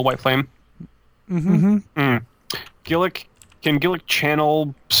chill white flame. Mm-hmm. Can Gillick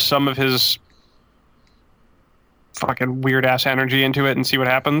channel some of his fucking weird ass energy into it and see what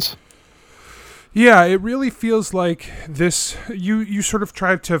happens? Yeah, it really feels like this. You sort of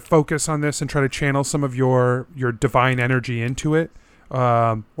try to focus on this and try to channel some of your divine energy into it,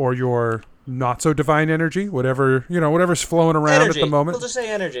 or your not so divine energy, whatever's flowing around Energy. at the moment. We'll just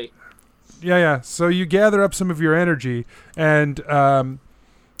say energy. Yeah. So you gather up some of your energy, and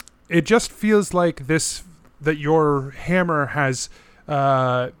it just feels like that your hammer has.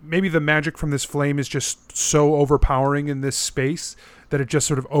 Maybe the magic from this flame is just so overpowering in this space that it just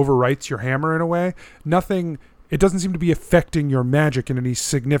sort of overwrites your hammer in a way. It doesn't seem to be affecting your magic in any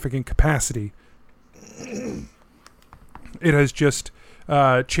significant capacity. It has just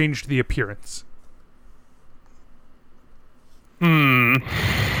changed the appearance. How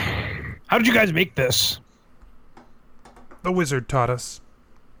did you guys make this? The wizard taught us.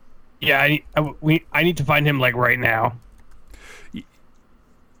 Yeah, I need to find him like right now.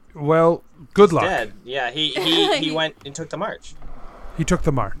 Well, good luck. Dead. Yeah, he went and took the march. He took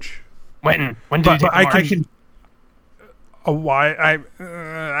the march. When did he take the march?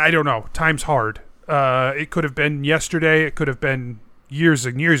 I don't know. Time's hard. It could have been yesterday. It could have been years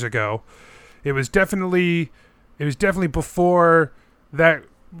and years ago. It was definitely before that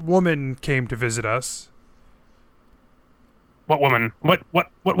woman came to visit us. What woman? What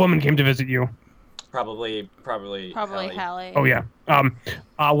woman came to visit you? Probably Hallie. Oh yeah.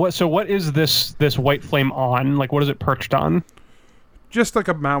 What is this white flame on? Like, what is it perched on? just like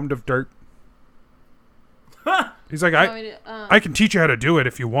a mound of dirt. He's like, Want me to, I can teach you how to do it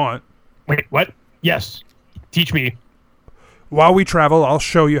if you want. Wait, what? Yes. Teach me. While we travel, I'll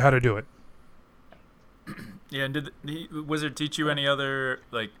show you how to do it. Yeah, and did the wizard teach you any other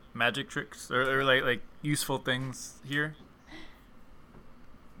like magic tricks or like useful things here?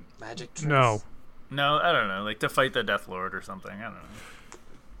 Magic tricks. No. No, I don't know. Like to fight the Death Lord or something. I don't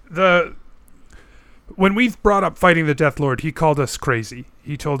know. When we brought up fighting the Death Lord, he called us crazy.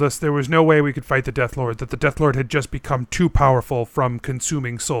 He told us there was no way we could fight the Death Lord, that the Death Lord had just become too powerful from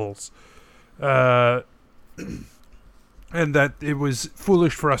consuming souls. And that it was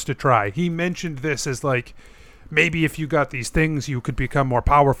foolish for us to try. He mentioned this as like, maybe if you got these things, you could become more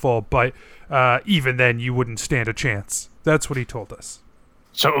powerful, but even then, you wouldn't stand a chance. That's what he told us.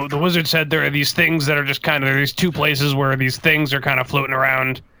 So the wizard said there are these things that are just kind of these two places where these things are kind of floating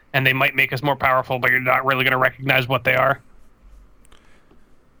around, and they might make us more powerful, but you're not really going to recognize what they are.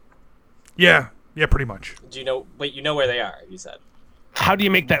 Yeah, pretty much. Do you know? Wait, you know where they are? You said. How do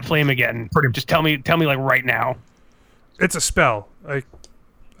you make that flame again? Just tell me like right now. It's a spell. I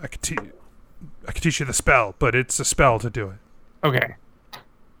could teach you the spell, but it's a spell to do it. Okay.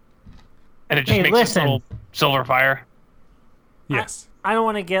 And it just makes this little silver fire? Yes. I don't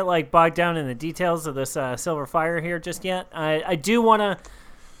want to get like bogged down in the details of this silver fire here just yet. I do want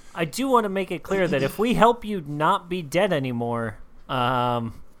to make it clear that if we help you not be dead anymore,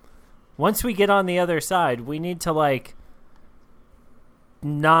 once we get on the other side, we need to like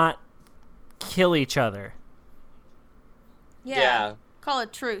not kill each other. Yeah. Call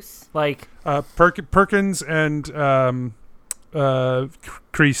it truce. Like Perkins and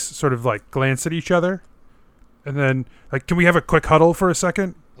Kreese sort of like glance at each other, and then like, can we have a quick huddle for a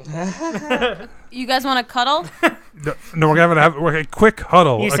second? You guys want to cuddle? No, we're gonna have a quick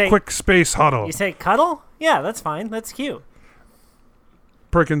huddle, quick space huddle. You say cuddle? Yeah, that's fine. That's cute.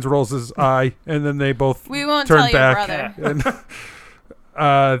 Perkins rolls his eye, and then they both We won't turn tell your back. brother.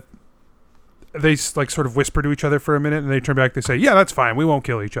 And, they like sort of whisper to each other for a minute, and they turn back. They say, "Yeah, that's fine. We won't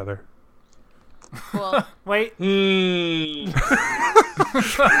kill each other." Cool. Wait. Wing.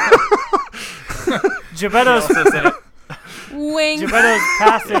 Gebetto's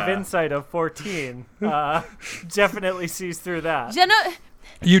passive insight of 14 definitely sees through that.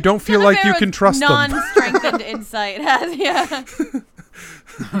 You don't feel like you can trust them. Non-strengthened insight has, yeah.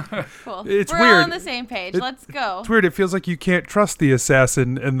 Cool. It's We're weird. all on the same page. Let's go. It's weird. It feels like you can't trust the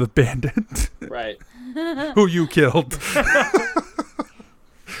assassin and the bandit. Right. Who you killed.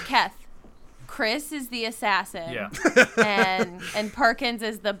 Keth. Chris is the assassin. Yeah. And Perkins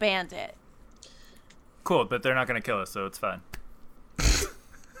is the bandit. Cool, but they're not going to kill us, so it's fine.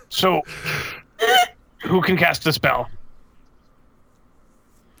 So, who can cast a spell?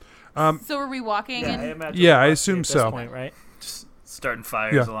 So are we walking? I assume at this so. Point, right? Just starting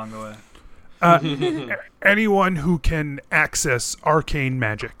fires along the way. Anyone who can access arcane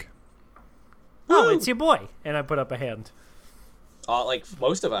magic. Oh, it's your boy. And I put up a hand. Like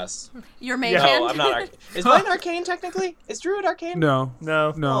most of us. Your mage hand? No, I'm not arcane. Is mine arcane technically? Is Druid arcane? No.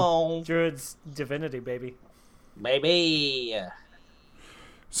 Oh. Druid's divinity, baby. Maybe.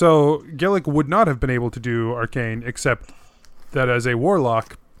 So Gillick would not have been able to do arcane, except that as a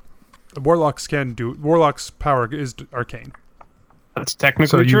warlock, warlock's power is arcane. That's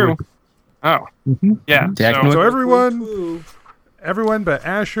technically true. Oh. Yeah. So everyone but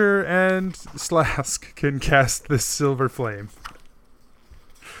Asher and Slask can cast this silver flame.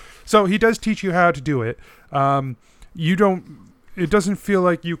 So he does teach you how to do it. It doesn't feel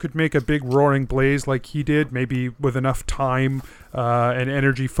like you could make a big roaring blaze like he did. Maybe with enough time and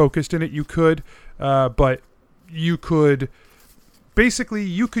energy focused in it, you could. But you could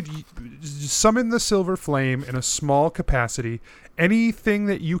summon the silver flame in a small capacity. Anything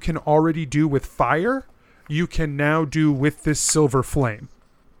that you can already do with fire, you can now do with this silver flame.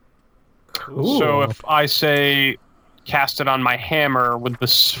 Cool. So if I say cast it on my hammer, would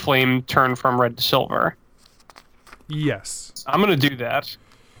this flame turn from red to silver? Yes. I'm going to do that.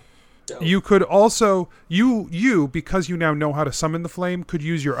 You could also, because you now know how to summon the flame, could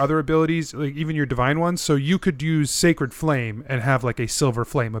use your other abilities, like even your divine ones, so you could use Sacred Flame and have like a silver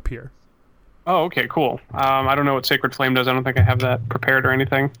flame appear. Oh, okay, cool. I don't know what Sacred Flame does. I don't think I have that prepared or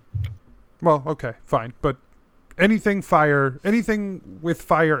anything. Well, okay, fine. But anything with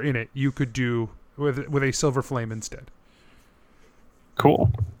fire in it, you could do with a silver flame instead.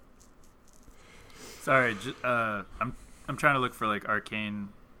 Cool. Sorry, I'm trying to look for like arcane,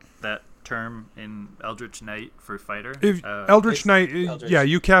 that term in Eldritch Knight for fighter. Eldritch Knight, yeah,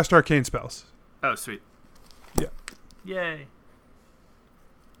 you cast arcane spells. Oh, sweet. Yeah. Yay.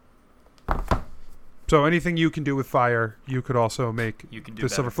 So anything you can do with fire, you could also make You can do the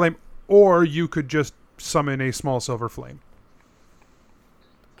silver better. flame, or you could just summon a small silver flame.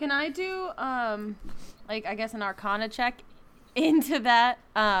 Can I do like I guess an Arcana check into that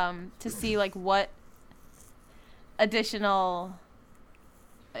to see like what additional,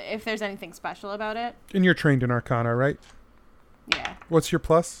 if there's anything special about it? And you're trained in Arcana, right? Yeah, What's your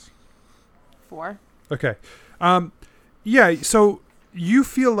plus? 4. Okay. Yeah, so you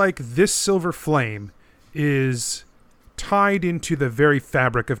feel like this silver flame is tied into the very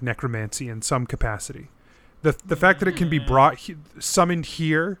fabric of necromancy in some capacity. The fact that it can be summoned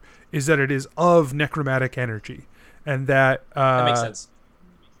here is that it is of necromantic energy, and that That makes sense.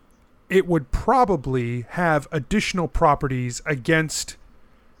 it would probably have additional properties against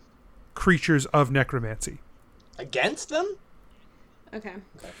creatures of necromancy. Against them? Okay.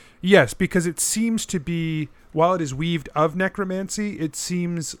 Yes, because it seems to be, while it is weaved of necromancy, it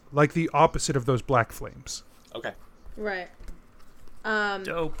seems like the opposite of those black flames. Okay. Right.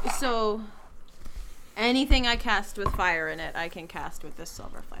 Dope. So anything I cast with fire in it, I can cast with this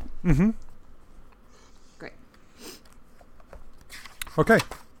silver flame. Mm-hmm. Great. Okay.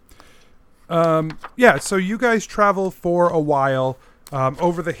 Yeah, so you guys travel for a while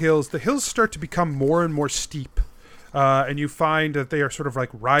over the hills. The hills start to become more and more steep. And you find that they are sort of like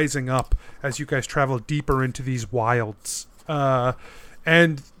rising up as you guys travel deeper into these wilds.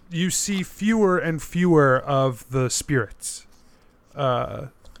 And you see fewer and fewer of the spirits. How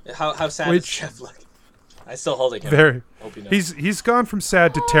sad is Which- Jeff look? I'm still holding him. Very. Hope you know. He's gone from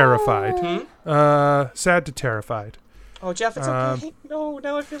sad to terrified. Sad to terrified. Oh, Jeff, it's okay. No,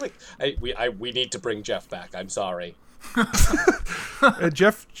 now I feel like we need to bring Jeff back. I'm sorry.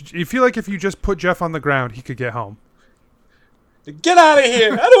 Jeff, you feel like if you just put Jeff on the ground, he could get home. Get out of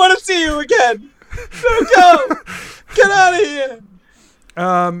here! I don't want to see you again. Don't go. Get out of here.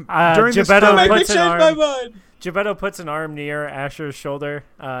 During this Gebetto time, Make me puts change an my arm. mind. Gebetto puts an arm near Asher's shoulder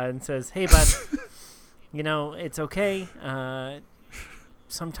and says, "Hey, bud, it's okay.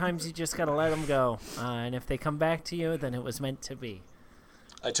 Sometimes you just gotta let them go, and if they come back to you, then it was meant to be."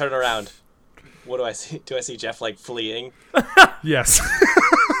 I turn around. What do I see? Do I see Jeff like fleeing? yes.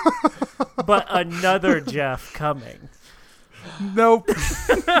 But another Jeff coming. Nope.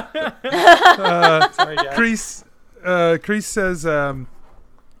 Sorry, Jeff. Kreese says,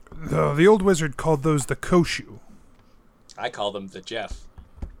 the old wizard called those the Koshu. I call them the Jeff.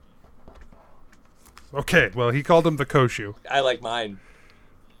 Okay, well, he called them the Koshu. I like mine.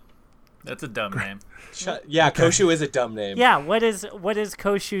 That's a dumb name. Yeah, Koshu is a dumb name. Yeah, what is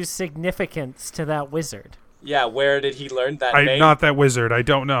Koshu's significance to that wizard? Yeah, where did he learn that name? Not that wizard. I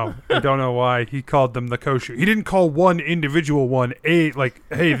don't know. I don't know why he called them the Koshu. He didn't call one individual one hey,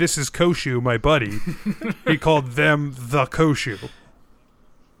 this is Koshu, my buddy. He called them the Koshu.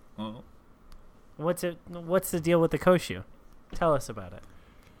 Well, What's the deal with the Koshu? Tell us about it.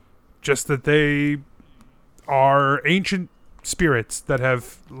 Just that they are ancient spirits that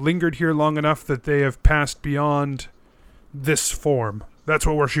have lingered here long enough that they have passed beyond this form. That's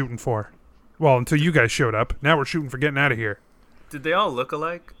what we're shooting for. Well, until you guys showed up. Now we're shooting for getting out of here. did they all look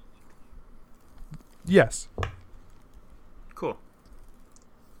alike? Yes. Cool.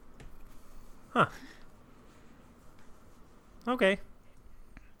 Okay.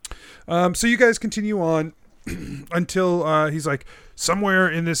 So you guys continue on until he's like, somewhere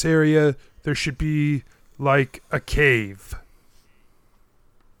in this area there should be like a cave.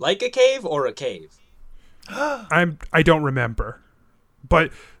 Like a cave or a cave? I don't remember,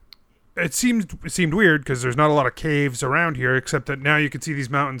 but it seemed weird because there's not a lot of caves around here, except that now you can see these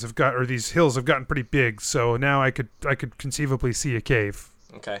mountains these hills have gotten pretty big. So now I could conceivably see a cave.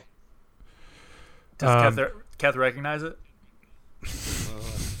 Okay. Does Keth recognize it?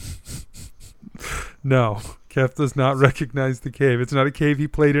 No, Kef does not recognize the cave. It's not a cave he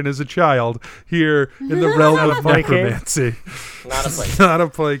played in as a child here in the realm of play cave? necromancy. Not a place. Not a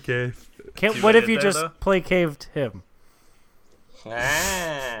play cave. What if did you that, just though? play caved him?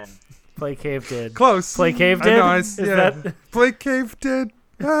 Ah. Play cave did. Close. Play cave I did? know, Is yeah. that Play cave did.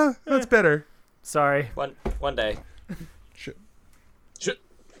 That's better. sorry? One day. Shit. Shit.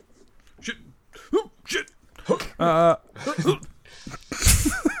 Shit. Ooh, shit.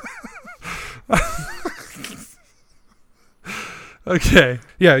 Okay.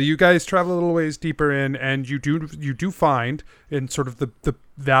 Yeah, you guys travel a little ways deeper in, and you do find in sort of the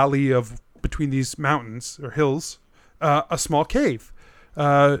valley of between these mountains or hills a small cave,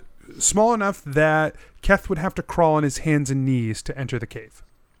 small enough that Keth would have to crawl on his hands and knees to enter the cave.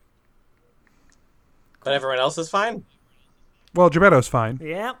 But everyone else is fine? Well, Gebetto's fine.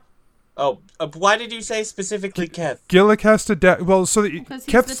 Yep. Oh, why did you say specifically Keth? Gillick has to so Because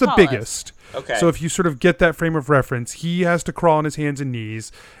he's Keth's the the tallest. biggest. Okay. So if you sort of get that frame of reference, he has to crawl on his hands and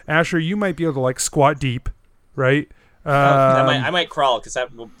knees. Asher, you might be able to like squat deep, right? I might crawl because I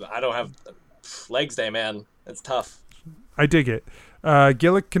don't have legs day, man. That's tough. I dig it.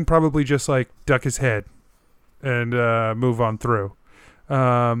 Gillick can probably just like duck his head and move on through.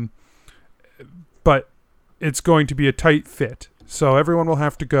 But it's going to be a tight fit. So everyone will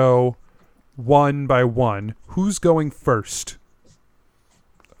have to go one by one. Who's going first?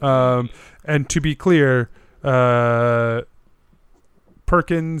 And to be clear,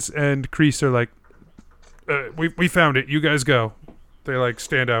 Perkins and Kreese are like, we found it. You guys go. They like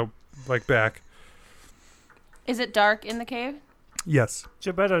stand out like back. Is it dark in the cave? Yes.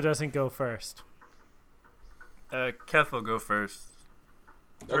 Gebetto doesn't go first. Keth will go first.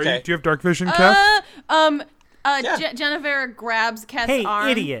 Okay. Do you have dark vision, Kev? Yeah. Jennifer grabs Keth's Hey, arm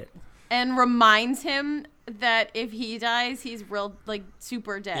idiot. and reminds him that if he dies, he's real, like,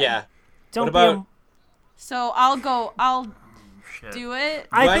 super dead. Yeah. Don't What about- be a... So I'll do it.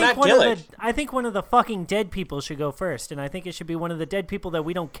 Why I not think Gillick? I think one of the fucking dead people should go first, and I think it should be one of the dead people that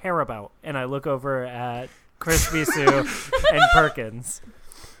we don't care about. And I look over at Crispy Sue and Perkins.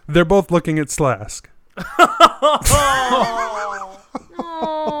 They're both looking at Slask.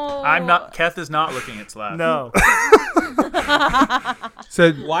 Oh. I'm not. Keth is not looking at Slash. No.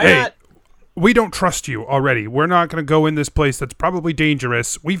 Said, Why hey, not? we don't trust you already. We're not going to go in this place that's probably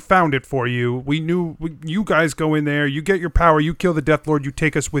dangerous. We found it for you. We knew you guys go in there. You get your power. You kill the Death Lord. You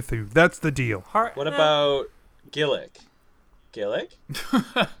take us with you. That's the deal. What about Gillick? Gillick?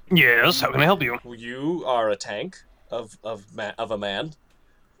 Yes, how can I help you? You are a tank of a man.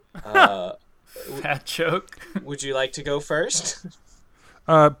 Fat joke. Would you like to go first?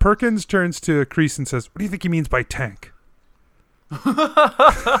 Perkins turns to Kreese and says, what do you think he means by tank?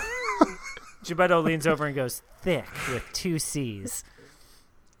 Gebetto leans over and goes, thick with 2 C's.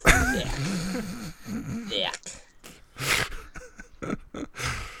 Yeah.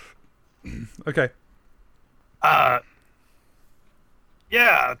 Okay.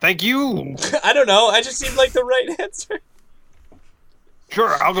 Yeah, thank you. I don't know. I just seemed like the right answer.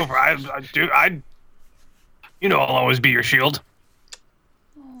 Sure, I'll go for I you know I'll always be your shield.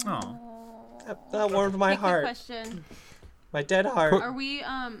 Oh. That warmed my Quick heart. question. My dead heart. Are we,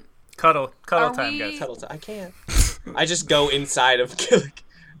 Cuddle Are time, we- guys. Cuddle time. I can't. I just go inside of Gillick.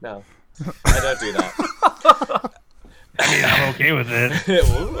 No. I don't do that. I mean, I'm okay with it.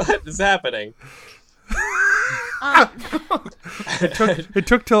 What is happening? It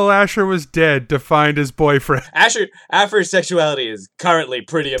took till Asher was dead to find his boyfriend. Asher's sexuality is currently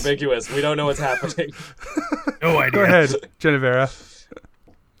pretty ambiguous. We don't know what's happening. No idea. Go ahead, Genevera.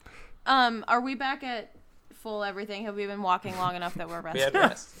 are we back at full everything? Have we been walking long enough that we're We rested? had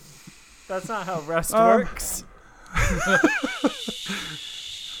rest. That's not how rest works.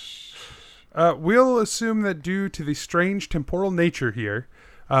 We'll assume that due to the strange temporal nature here,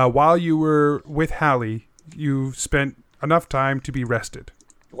 while you were with Hallie, you spent enough time to be rested.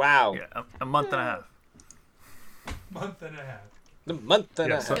 Wow. Yeah, a month and a half. Month and a half. The month and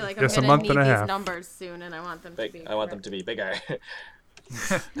Yes, a I half. feel like Yes, a I'm month gonna and need a these half. numbers soon, and I want them to be. I want them to be bigger.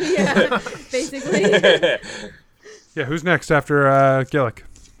 Yeah, basically. Yeah, who's next after Gillick?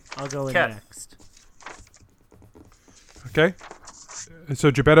 I'll go in Cat. next. Okay. So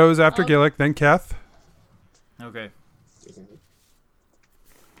Gebetto is after Gillick, then Kath, Okay.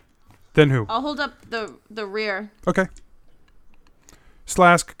 then who? I'll hold up the rear. Okay.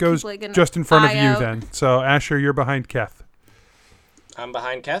 Slask goes Keep, like, an just in front of eye you out. then. So Asher, you're behind Kath. I'm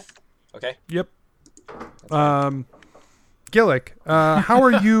behind Keth. Okay. Yep. Gillick, how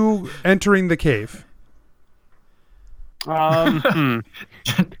are you entering the cave? You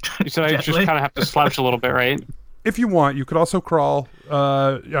said I just Gently. kind of have to slouch a little bit, right? If you want, you could also crawl.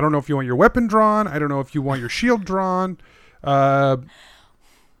 I don't know if you want your weapon drawn. I don't know if you want your shield drawn.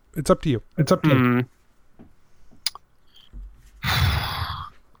 It's up to you. It's up to you.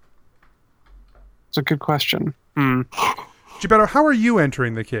 It's a good question. Gebetto, how are you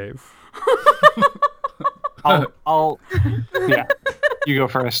entering the cave? I'll yeah. You go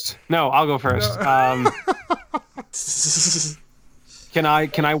first. No, I'll go first. Can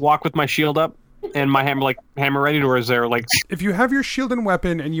I walk with my shield up and my hammer ready, or is there like? If you have your shield and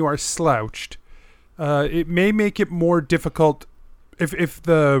weapon and you are slouched, it may make it more difficult. If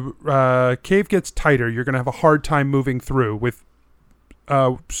the cave gets tighter, you're going to have a hard time moving through with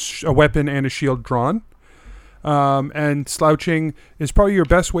a weapon and a shield drawn. And slouching is probably your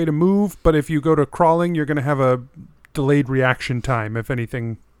best way to move, but if you go to crawling, you're going to have a delayed reaction time if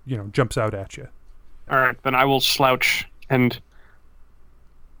anything, jumps out at you. All right, then I will slouch and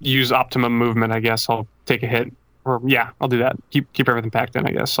use optimum movement, I guess. I'll take a hit. Or, yeah, I'll do that. Keep everything packed in,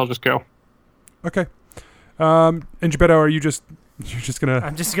 I guess. I'll just go. Okay. And Geppetto, are you're just gonna...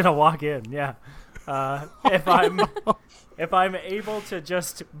 I'm just gonna walk in, yeah. If I'm able to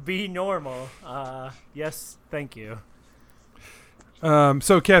just be normal, yes, thank you.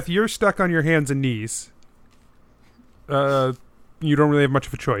 So, Kath, you're stuck on your hands and knees. You don't really have much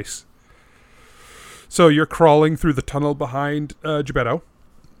of a choice. So you're crawling through the tunnel behind Geppetto.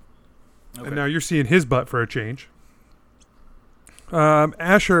 Okay. And now you're seeing his butt for a change.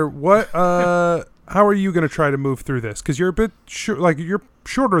 Asher, what? How are you going to try to move through this? Because you're a bit you're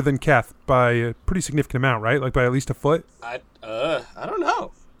shorter than Kath by a pretty significant amount, right? Like by at least a foot. I don't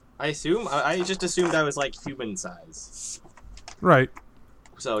know. I just assumed I was like human size. Right.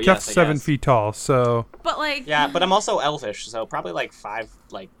 So yes, Kath's 7 feet tall. So. But like. Yeah, but I'm also elfish, so probably like 5'10"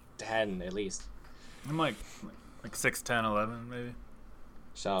 at least. I'm like 6'10", 11 maybe.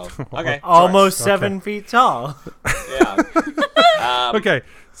 So okay, almost 7 feet tall. Yeah. Okay,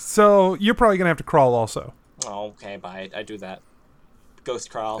 so you're probably gonna have to crawl also. Oh, okay, bye. I do that.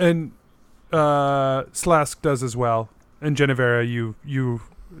 Ghost crawl. And Slask does as well, and Genevera, you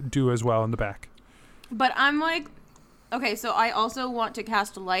do as well in the back. But I'm like, okay, so I also want to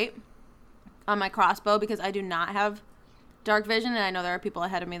cast light on my crossbow because I do not have dark vision, and I know there are people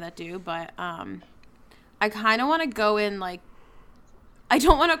ahead of me that do, but I kind of want to go in, like, I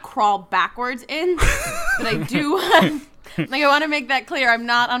don't want to crawl backwards in, but I do want, like, I want to make that clear. I'm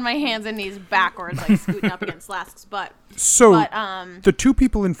not on my hands and knees backwards, like, scooting up against Slask's butt. So, but, the two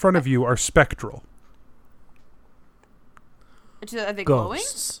people in front of you are spectral. Are they glowing?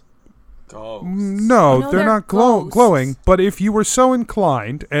 Ghosts. No, they're not ghosts. glowing, but if you were so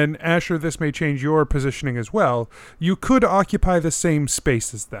inclined, and Asher, this may change your positioning as well, you could occupy the same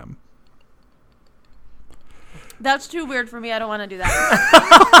space as them. That's too weird for me. I don't want to do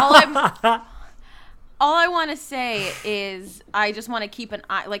that. All I want to say is I just want to keep an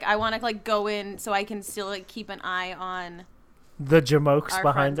eye. Like, I want to, like, go in so I can still, like, keep an eye on the Jamokes our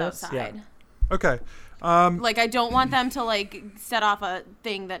behind friends us. outside. Yeah. Okay. Like, I don't want them to, like, set off a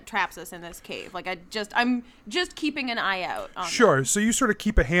thing that traps us in this cave. Like, I'm just keeping an eye out on Sure. them. So you sort of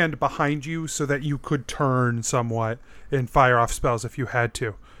keep a hand behind you so that you could turn somewhat and fire off spells if you had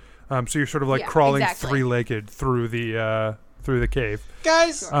to. So you're sort of like crawling three-legged through the cave.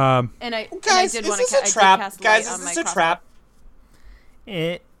 Guys, and I did want to cast Guys, is this a trap?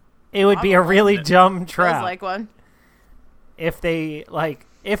 It would be a really dumb trap. Feels like one. If they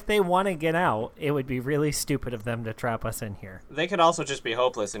want to get out, it would be really stupid of them to trap us in here. They could also just be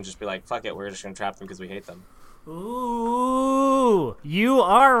hopeless and just be like, fuck it, we're just going to trap them because we hate them. Ooh, you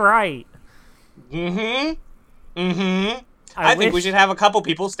are right. I think we should have a couple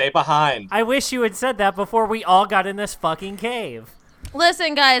people stay behind. I wish you had said that before we all got in this fucking cave.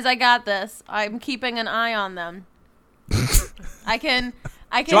 Listen, guys, I got this. I'm keeping an eye on them. I can.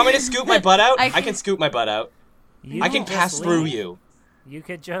 Do you want me to scoop my butt out? I can scoop my butt out. I can pass through you. You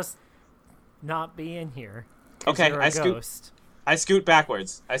could just not be in here. Okay, I scoot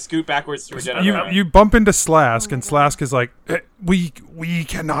backwards. I scoot backwards through Genevera. You bump into Slask, and Slask is like, we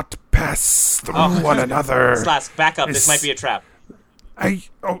cannot pass through one another. Slask, back up. This might be a trap.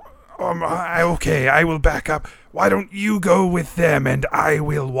 Okay, I will back up. Why don't you go with them, and I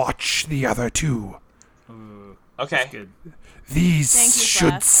will watch the other two. Okay. Good. These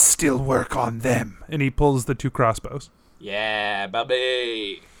should still work on them. And he pulls the two crossbows. Yeah,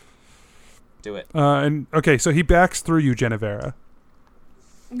 baby. Do it. And okay, so he backs through you, Genevera.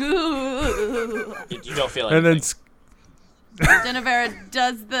 You don't feel anything. And then Genevera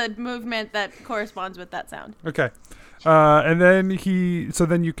does the movement that corresponds with that sound. Okay. And then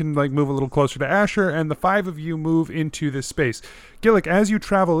then you can like move a little closer to Asher, and the five of you move into this space. Gillick, as you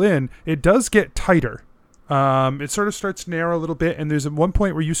travel in, it does get tighter. It sort of starts to narrow a little bit, and there's one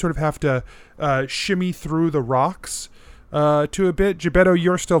point where you sort of have to shimmy through the rocks to a bit. Geppetto,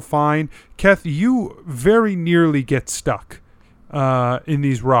 you're still fine. Keth, you very nearly get stuck in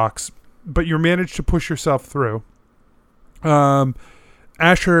these rocks, but you manage to push yourself through.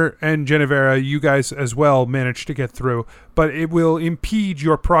 Asher and Genevera, you guys as well managed to get through, but it will impede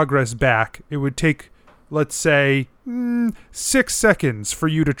your progress back. It would take, let's say, 6 seconds for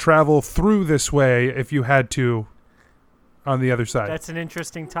you to travel through this way if you had to on the other side. That's an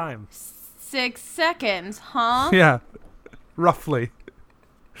interesting time. 6 seconds, huh? Yeah, roughly.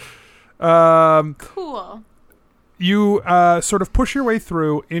 Cool. You sort of push your way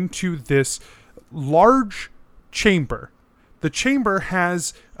through into this large chamber. The chamber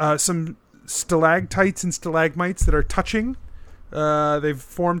has some stalactites and stalagmites that are touching. They've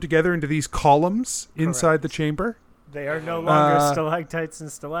formed together into these columns inside the chamber. They are no longer stalactites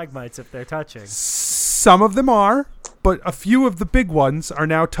and stalagmites if they're touching. Some of them are, but a few of the big ones are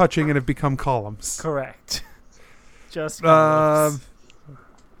now touching and have become columns. Correct. Just columns.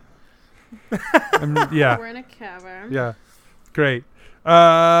 Yeah. We're in a cavern. Yeah. Great.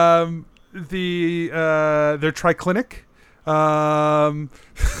 They're triclinic.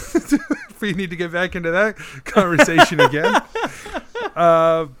 We need to get back into that conversation again.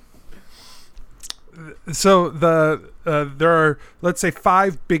 So there are, let's say,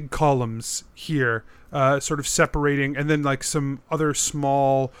 5 big columns here, sort of separating, and then like some other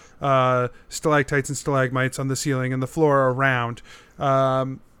small stalactites and stalagmites on the ceiling and the floor around.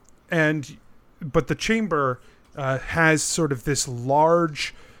 But the chamber has sort of this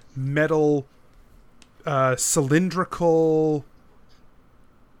large metal cylindrical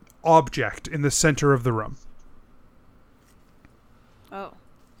object in the center of the room. Oh.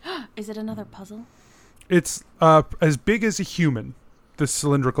 Is it another puzzle? It's as big as a human, this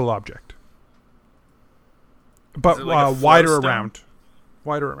cylindrical object. But it like a wider flow stone? around.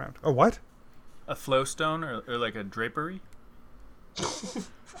 Wider around. A what? A flow stone or like a drapery? He's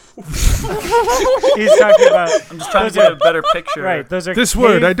talking about. I'm just trying to get a better picture. Right, those are This cave,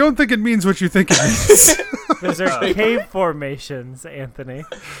 word, I don't think it means what you think it means. Those are cave formations, Anthony.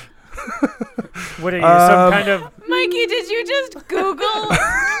 What are you, some kind of? Mikey, did you just Google,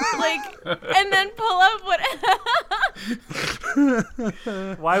 and then pull up what?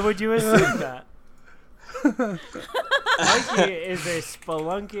 Why would you assume that? Mikey is a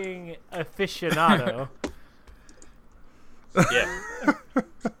spelunking aficionado. Yeah.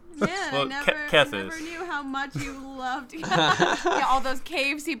 Man, Well, I Keth never is. knew how much you loved yeah, all those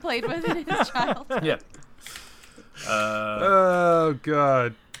caves he played with in his childhood. Yeah. Oh,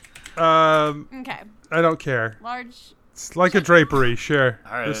 God. Okay, I don't care. large. It's like a drapery, sure.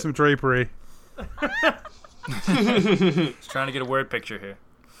 All right. There's some drapery. Just trying to get a word picture here.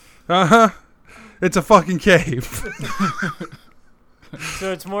 Uh-huh. It's a fucking cave.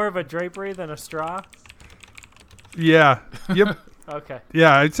 So it's more of a drapery than a straw. Yeah. Yep. Okay,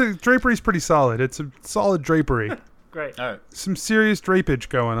 Yeah, drapery's pretty solid. It's a solid drapery. great. All right. Some serious drapage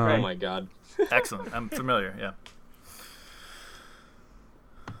going on. Oh my god. Excellent. I'm familiar. Yeah.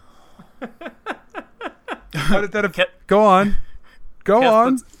 How did that have... Ke- Go on. Go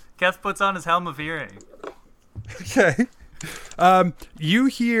on. Keth puts on his helm of hearing. Okay. You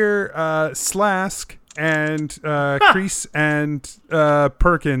hear Slask and Kreese and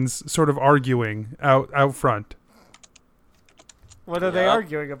Perkins sort of arguing out front. What are they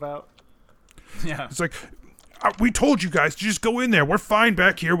arguing about? Yeah. It's like, we told you guys to just go in there. We're fine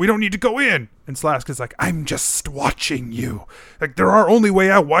back here. We don't need to go in. And Slask is like, I'm just watching you. Like, they're our only way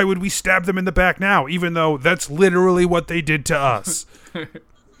out. Why would we stab them in the back now? Even though that's literally what they did to us.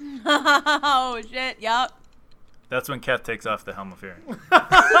 Oh shit! Yup. That's when Keth takes off the helm of hearing.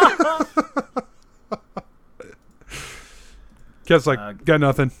 Kev's like, got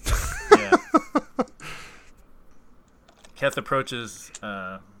nothing. Yeah. Keth approaches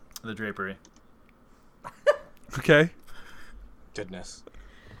the drapery. Okay. Goodness.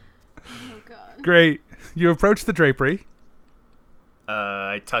 Oh god. Great. You approach the drapery.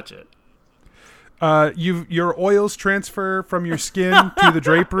 I touch it. Your oils transfer from your skin to the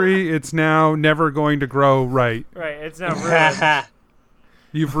drapery. It's now never going to grow right. Right, it's not ruined.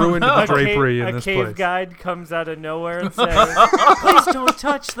 You've ruined the drapery a in this cave place. guide comes out of nowhere and says, "Please don't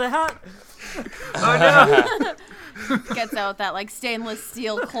touch the hat." Gets out that stainless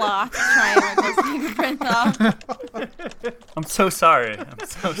steel cloth, trying to rip those fingerprints off. I'm so sorry. I'm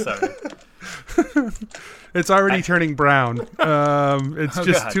so sorry. It's already turning brown. It's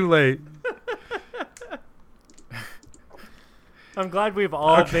just God. too late. I'm glad we've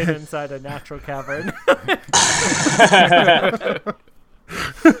all been inside a natural cavern.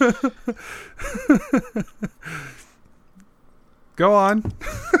 Go on.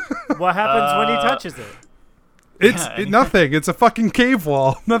 What happens when he touches it? It's Yeah, nothing. It's a fucking cave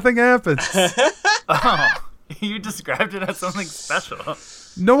wall. Nothing happens. Oh, you described it as something special.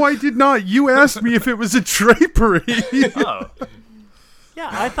 No, I did not. You asked me if it was a drapery. Oh. Yeah,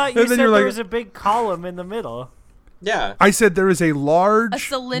 I thought you And said then you're there like- was a big column in the middle. Yeah. I said there is a large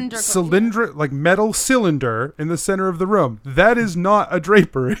A cylindrical. metal cylinder in the center of the room. That is not a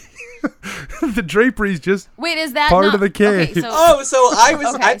drapery. The drapery's just Wait, is that part not, of the cave. Okay, so, Oh, so I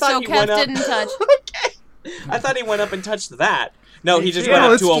was. okay, I thought so he Kev went up. didn't touch. Okay. I thought he went up and touched that. No, he just Yeah, went No,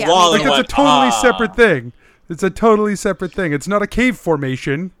 up it's to a yeah, wall like and it's a went. totally "Ah." separate thing. It's a totally separate thing. It's not a cave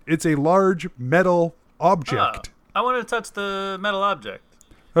formation. It's a large metal object. I want to touch the metal object.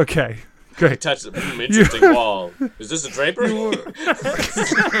 Okay. Great. Touch the interesting wall. Is this a drapery?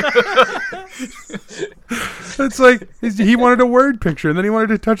 It's like he wanted a word picture, and then he wanted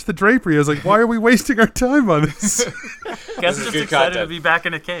to touch the drapery. I was like, why are we wasting our time on this? Guess is just good excited to content. be back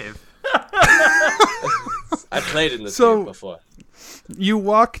in a cave. I played in this game before. You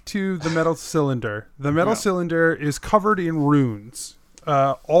walk to the metal cylinder. The metal cylinder is covered in runes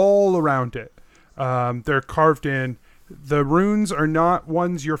all around it. They're carved in. The runes are not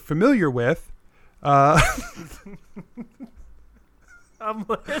ones you're familiar with. I'm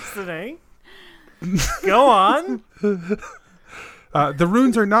listening. Go on. The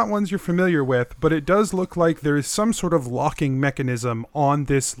runes are not ones you're familiar with, but it does look like there is some sort of locking mechanism on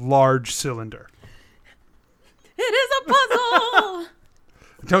this large cylinder. It is a puzzle.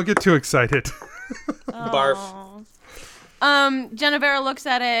 Don't get too excited. Barf. Genevera looks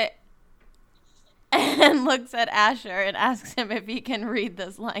at it and looks at Asher and asks him if he can read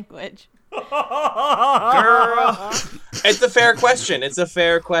this language. Girl. It's a fair question. It's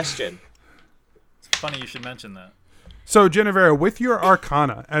Funny you should mention that. So, Genevera, with your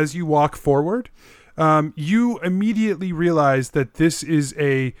Arcana, as you walk forward, you immediately realize that this is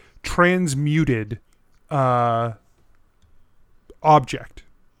a transmuted object.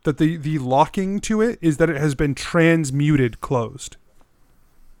 That the locking to it is that it has been transmuted closed.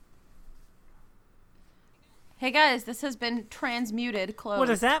 Hey guys, this has been transmuted closed. What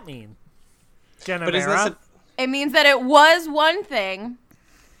does that mean? But is this It means that it was one thing,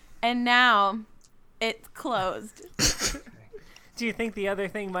 and now it's closed. Do you think the other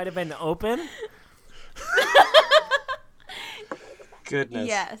thing might have been open? Goodness.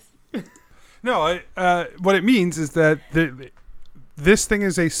 Yes. No, what it means is that this thing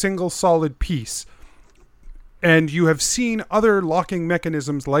is a single solid piece. And you have seen other locking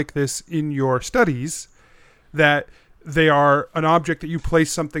mechanisms like this in your studies, that they are an object that you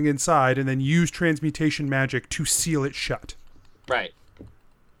place something inside and then use transmutation magic to seal it shut. Right.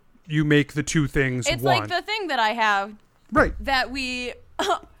 You make the two things It's one. like the thing that I have Right. that we,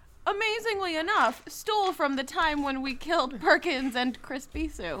 amazingly enough, stole from the time when we killed Perkins and Chris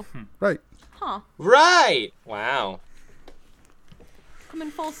Bisou. Right. Huh. Right. Wow. Come in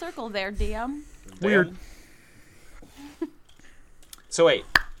full circle there, DM. Weird. So wait.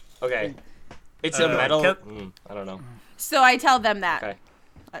 Okay. It's a metal. Kev- I don't know. So I tell them that. Okay.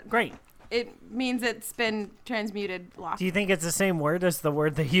 Great. It means it's been transmuted locked. Do you think it's the same word as the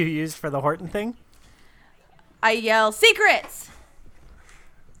word that you used for the Horton thing? I yell, secrets!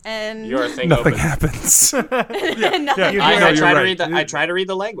 And Your thing Nothing opens. happens. nothing. I try to right. read the. I try to read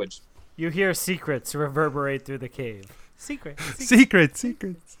the language. You hear secrets reverberate through the cave. Secrets. Secrets.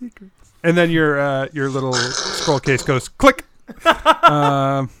 And then your little scroll case goes click.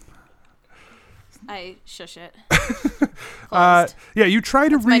 I shush it. Yeah, you try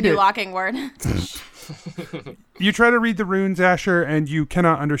to My read new it. locking word. You try to read the runes, Asher, and you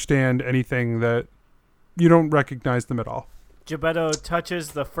cannot understand anything that you don't recognize them at all. Gebetto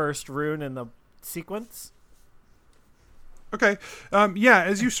touches the first rune in the sequence. Okay. Yeah,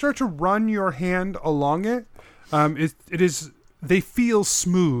 as you start to run your hand along it, it is they feel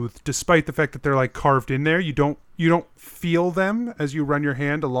smooth despite the fact that they're like carved in there. You don't feel them as you run your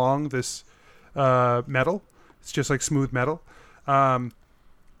hand along this metal. It's just like smooth metal.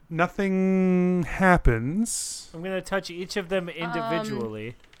 Nothing happens. I'm going to touch each of them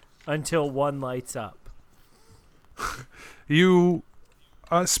individually until one lights up. You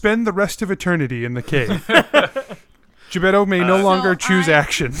spend the rest of eternity in the cave. Gebetto may no longer choose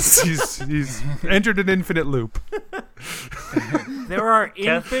actions. He's entered an infinite loop. There are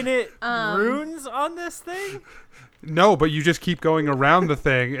infinite runes on this thing? No, but you just keep going around the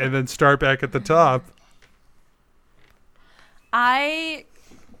thing and then start back at the top. I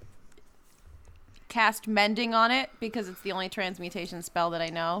cast mending on it because it's the only transmutation spell that I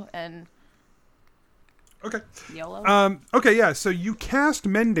know, and Okay. YOLO. Okay, yeah, so you cast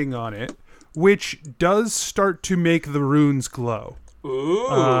mending on it, which does start to make the runes glow.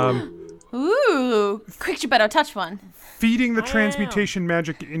 Ooh. Ooh, quick, Gebetto, touch one. Feeding the transmutation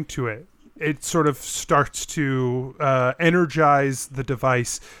magic into it, it sort of starts to energize the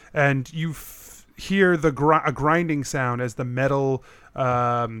device, and you hear a grinding sound as the metal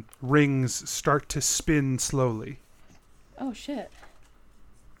rings start to spin slowly. Oh shit!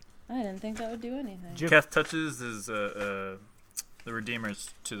 I didn't think that would do anything. Keth touches his the redeemers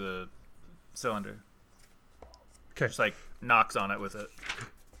to the cylinder. Okay. Just like knocks on it with it.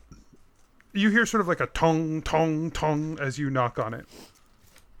 You hear sort of like a tong, tong, tong as you knock on it.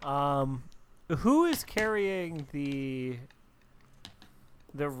 Who is carrying the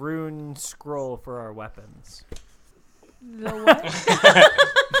rune scroll for our weapons? The what?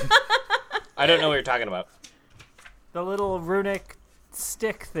 I don't know what you're talking about. The little runic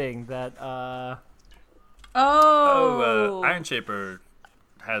stick thing that Iron Shaper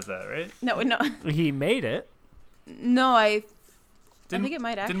has that, right? No. he made it. No, I think it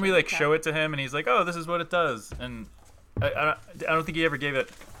might actually. Didn't we show it to him, and he's like, "Oh, this is what it does," and I don't think he ever gave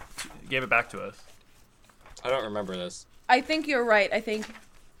it back to us. I don't remember this. I think you're right. I think.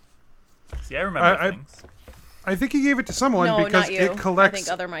 See, I remember things. I think he gave it to someone No, because not you. it collects. I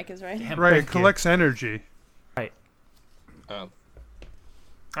think other Mike is right. Right, it collects energy. Right. Oh.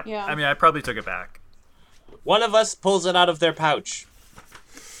 Yeah. I mean, I probably took it back. One of us pulls it out of their pouch.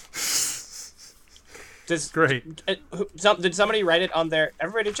 Great. Did somebody write it on their...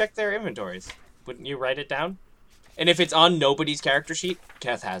 Everybody check their inventories. Wouldn't you write it down? And if it's on nobody's character sheet,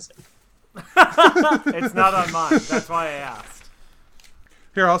 Keth has it. It's not on mine. That's why I asked.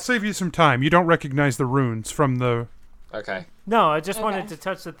 Here, I'll save you some time. You don't recognize the runes from the... Okay. No, I just wanted to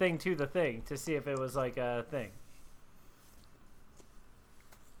touch the thing to see if it was like a thing.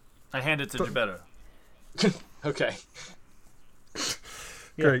 I hand it to Gebetto. Okay.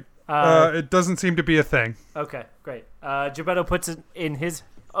 Yeah. Great. It doesn't seem to be a thing. Okay, great. Gebetto puts it in his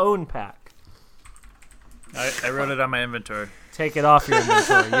own pack. I wrote it on my inventory. Take it off your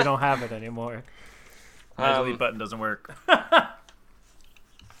inventory. You don't have it anymore. My delete button doesn't work.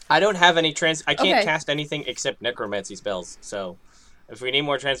 I don't have any I can't Okay. cast anything except necromancy spells, so if we need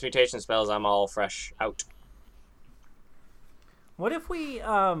more transmutation spells, I'm all fresh out. What if we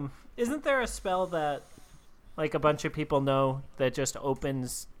isn't there a spell that like a bunch of people know that just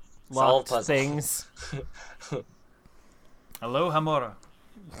opens Solve locked puzzles. things? Hello, Hamora.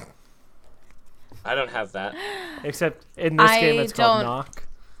 I don't have that. Except in this game it's called don't- knock.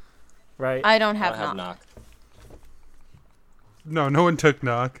 Right? I don't I have don't have knock. knock. No one took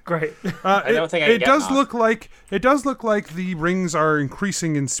knock. Great. I don't think I can It get does knock. look like the rings are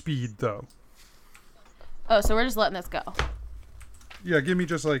increasing in speed, though. Oh, so we're just letting this go. Yeah, give me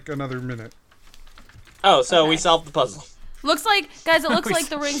just like another minute. Oh, so we Okay. solved the puzzle. Looks like, guys, it looks like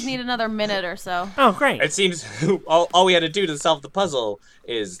the rings need another minute or so. Oh, great. It seems all we had to do to solve the puzzle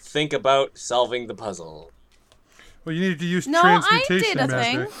is think about solving the puzzle. Well, you need to use No, I transmutation, did a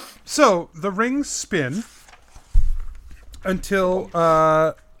master. thing. So the rings spin until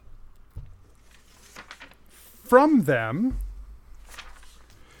from them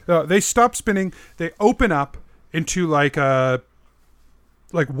they stop spinning. They open up into like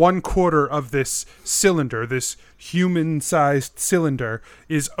 1/4 of this cylinder. This human-sized cylinder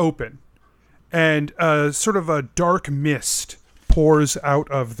is open, and sort of a dark mist pours out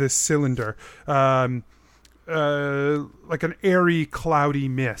of this cylinder. Like an airy, cloudy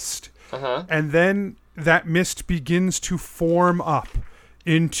mist. Uh-huh. And then that mist begins to form up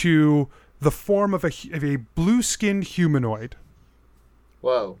into the form of a blue-skinned humanoid.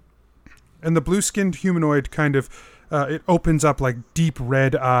 Whoa. And the blue-skinned humanoid kind of, it opens up like deep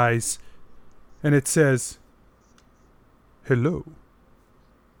red eyes. And it says, "Hello."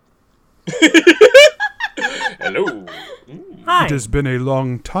 Hello. Hi. It has been a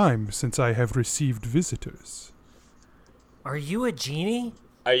long time since I have received visitors. Are you a genie?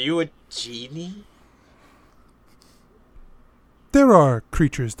 Are you a genie? There are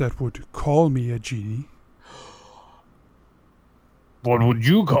creatures that would call me a genie. What would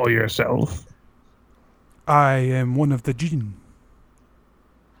you call yourself? I am one of the jinn.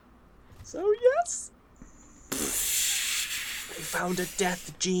 So yes. We found a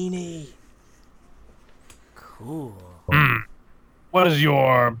death genie. Cool. What is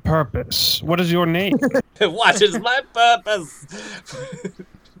your purpose? What is your name? What is my purpose?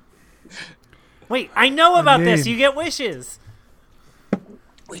 Wait, I know about this. name. You get wishes.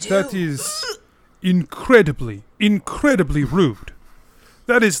 We do. That is incredibly rude.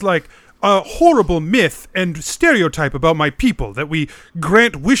 That is like a horrible myth and stereotype about my people, that we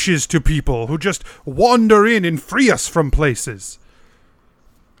grant wishes to people who just wander in and free us from places.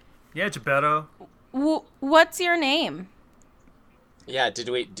 Yeah, Gebetto. What's your name? Yeah, did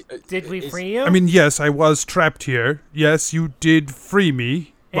we free you? I mean, yes, I was trapped here. Yes, you did free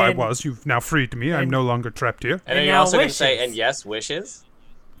me. Well, And- you've now freed me. I'm no longer trapped here. And And are you now also going to say, wishes. and yes, wishes?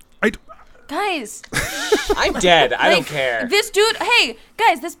 Guys, I'm dead. I don't like, care. This dude, hey,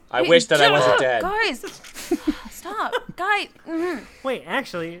 guys, this. I wish that I wasn't dead. Guys, stop, guys. Wait,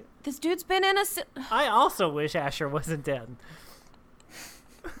 actually, This dude's been in a. I also wish Asher wasn't dead.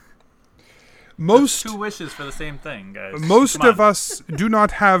 Most Two wishes for the same thing, guys. Most Come on. of us do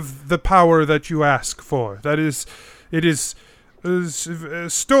not have the power that you ask for. It is a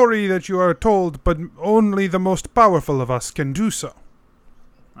story that you are told, but only the most powerful of us can do so.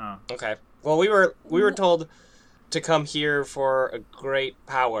 Oh. Okay. Well, we were told to come here for a great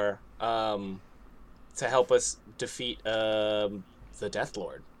power. to help us defeat the Death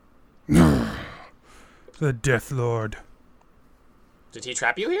Lord. The Death Lord. Did he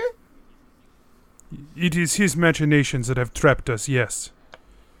trap you here? It is his machinations that have trapped us, yes.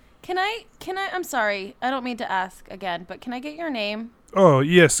 Can I, I'm sorry, I don't mean to ask again, but can I get your name? Oh,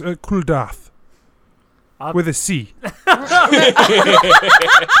 yes, Kuldath. With a C.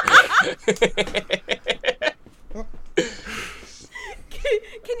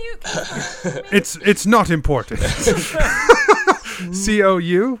 Can you It's not important.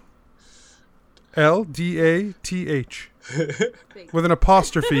 Couldath. With an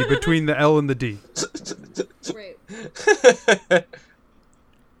apostrophe between the L and the D. Right.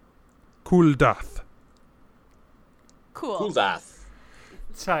 Kuldath. Cool. Kuldath.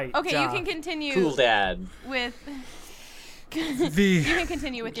 Tight. Okay, you job. can continue Cool Dad. with The you can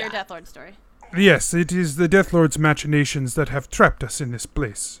continue with your Death Lord story. Yes, it is the Death Lord's machinations that have trapped us in this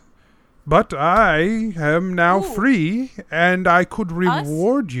place. But I am now Ooh. free, and I could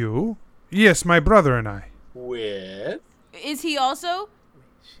reward you. Yes, my brother and I. With? Is he also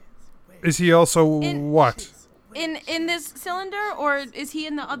Is he also what? in this cylinder, or is he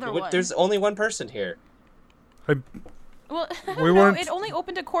in the other one? There's only one person here. Well, We no, weren't- it only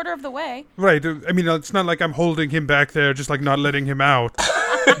opened a quarter of the way. Right, I mean, it's not like I'm holding him back there, just like not letting him out.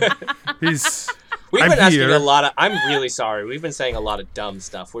 We've I'm been asking here. a lot of. I'm really sorry. We've been saying a lot of dumb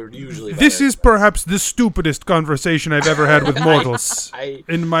stuff. We're usually. This better. is perhaps the stupidest conversation I've ever had with mortals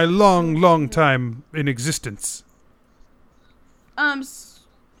in my long, long time in existence. Okay.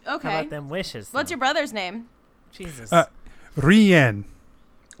 How about them wishes? What's your brother's name? Jesus. Rian.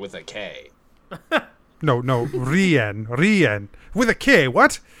 With a K. No, Rian. With a K,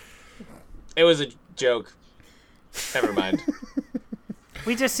 what? It was a joke. Never mind.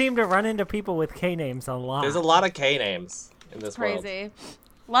 We just seem to run into people with K names a lot. There's a lot of K names in this world. Crazy.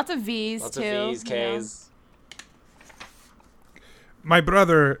 Lots of V's Lots too. of V's, you know. K's. My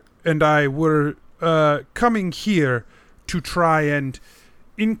brother and I were coming here to try and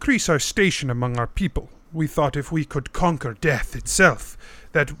increase our station among our people. We thought if we could conquer death itself,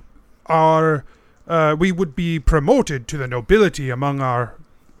 that we would be promoted to the nobility among our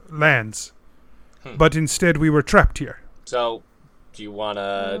lands. But instead we were trapped here. So, do you want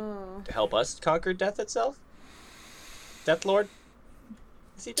to help us conquer death itself? Death Lord?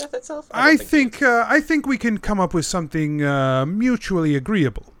 Is he death itself? I think we can come up with something mutually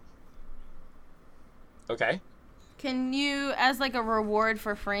agreeable. Okay. Can you, as like a reward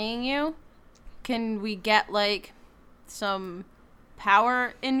for freeing you, can we get like some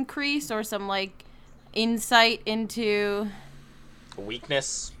power increase or some like insight into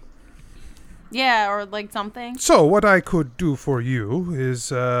Weakness. Yeah, or like something. So what I could do for you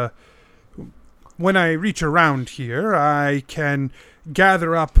is, when I reach around here, I can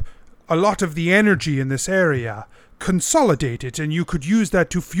gather up a lot of the energy in this area, consolidate it, and you could use that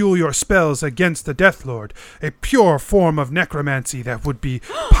to fuel your spells against the Death Lord. A pure form of necromancy that would be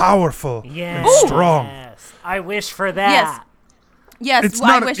powerful and strong. Yes. I wish for that. Yes, It's well,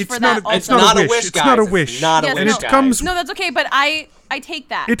 not I a- wish it's for not that a- it's also. not a wish. It's not a wish. Not a Yes, wish, And it guys. comes No, that's okay, but I take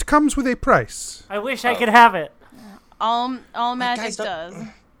that. it comes with a price. I wish I could have it. All magic guys, don't- does.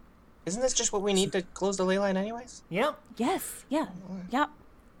 Isn't this just what we need to close the ley line anyways? Yep. Yes, yeah, yep.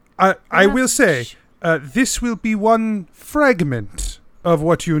 I will say, this will be one fragment of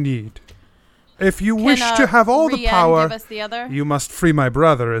what you need. If you wish to have all the Rian power, give us the other? you must free my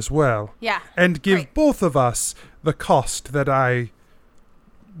brother as well. Yeah, And give great. both of us the cost that I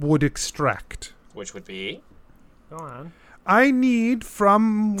would extract. Which would be? Go on. I need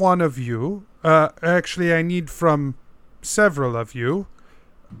from one of you, actually I need from several of you,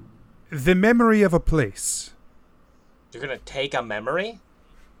 the memory of a place. You're gonna take a memory?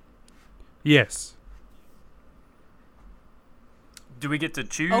 Yes. Do we get to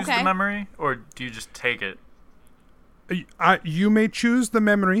choose Okay. the memory, or do you just take it? You may choose the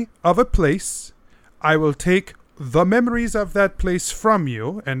memory of a place. I will take the memories of that place from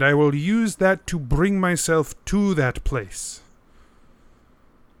you, and I will use that to bring myself to that place.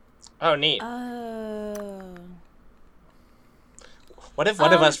 Oh, neat. Oh. What if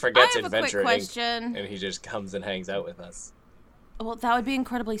one of us I forgets have a quick adventuring question. and he just comes and hangs out with us? Well, that would be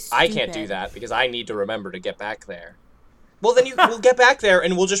incredibly stupid. I can't do that because I need to remember to get back there. Well, then we'll get back there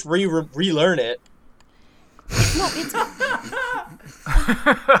and we'll just relearn it. No, it's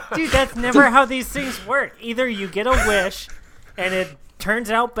Dude, that's never how these things work. Either you get a wish and it turns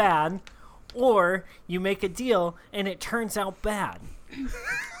out bad, or you make a deal and it turns out bad.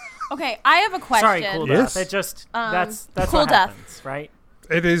 okay. I have a question. Sorry, Cool Yes. Death. It just that's Cool what Death. happens, right?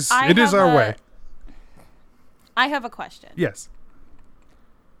 It is I it is have our a- way. I have a question. Yes.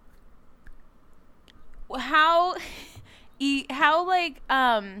 how like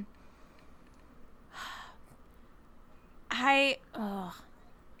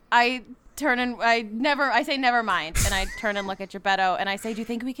I turn and I say never mind, and I turn and look at Geppetto and I say, do you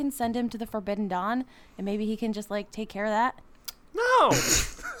think we can send him to the Forbidden Dawn and maybe he can just like take care of that? No.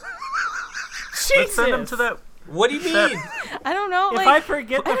 Let's send him to that. What do you mean? I don't know. If Like, I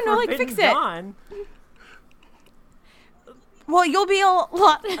forget the I don't know, like, Forbidden fix it. Dawn, Well, you'll be a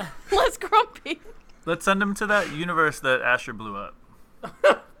lot less grumpy. Let's send him to that universe that Asher blew up.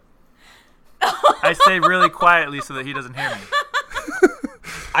 I say really quietly so that he doesn't hear me.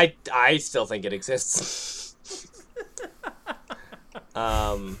 I still think it exists.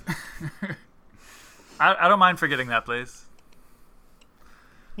 I don't mind forgetting that place.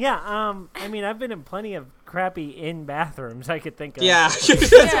 yeah. I mean, I've been in plenty of crappy inn bathrooms I could think of. Yeah, that's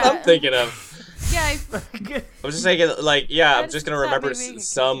what I'm thinking of. Yeah, I was just thinking, like, yeah, I'm That's just gonna not remember maybe-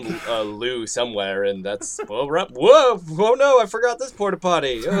 some loo somewhere, and that's whoa, no, I forgot this porta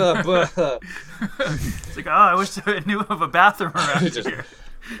potty. It's like, oh, I wish I knew of a bathroom around Just- here.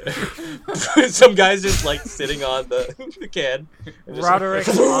 Some guy's just like sitting on the can. and just Roderick's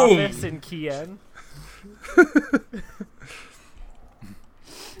like, boom! office in Kien.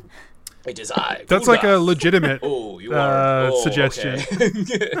 It is I. That's like a Gulda. legitimate Oh, you are suggestion.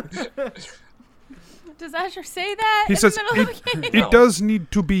 Okay. does Asher say that? He in says the middle of the game? it does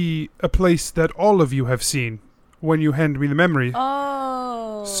need to be a place that all of you have seen when you hand me the memory,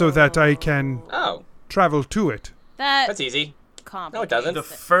 Oh. so that I can Oh, travel to it. that's easy. No, it doesn't.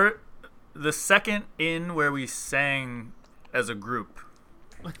 The second inn where we sang as a group.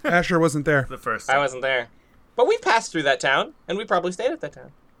 Asher wasn't there. The first I time. wasn't there, but we passed through that town, and we probably stayed at that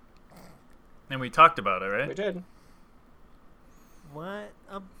town. And we talked about it, We right? did. What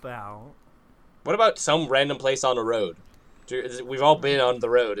about? What about some random place on the road? We've all been on the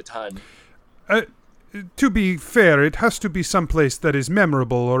road a ton. To be fair, it has to be someplace that is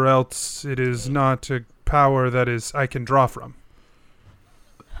memorable, or else it is not a power that is I can draw from.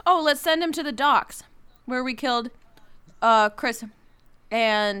 Oh, let's send him to the docks where we killed Chris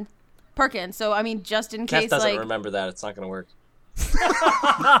and Perkins. So I mean, just in Kath case, doesn't like, remember that. It's not going to work.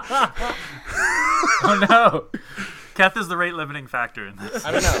 Oh no. Kath is the rate limiting factor in this.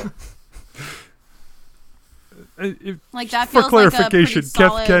 I don't know. like that For feels clarification, like a pretty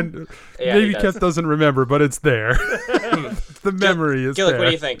Keth solid... can. Yeah, maybe he does. Keth doesn't remember, but it's there. The memory is Gillick, there. what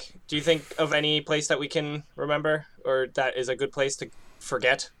do you think? Do you think of any place that we can remember, or that is a good place to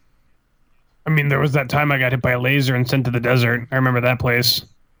forget? I mean, there was that time I got hit by a laser and sent to the desert. I remember that place.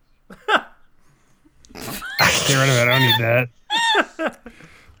 Get rid of it. I don't need that.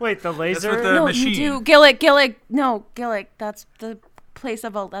 Wait, the laser. with the No, machine. you do. Gillick. No, Gillick. That's the place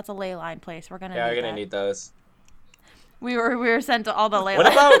that's a ley line place. We're gonna. Yeah, need we're gonna that. need those. We were sent to all the ley What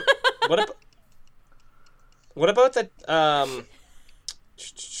lines. about what about the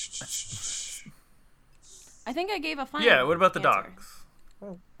I think I gave a fine. Yeah, what about the answer. docks?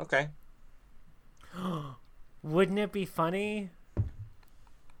 Oh, okay. Wouldn't it be funny?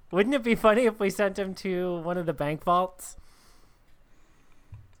 Wouldn't it be funny if we sent him to one of the bank vaults?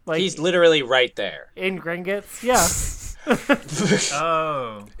 Like He's literally right there. in Gringotts? Yeah.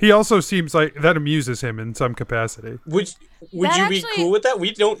 Oh. He also seems like that amuses him in some capacity. Would That you be actually- cool with that?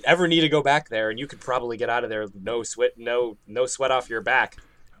 We don't ever need to go back there, and you could probably get out of there with no sweat off your back.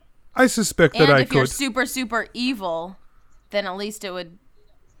 I suspect And that I if you're could. super, super evil, then at least it would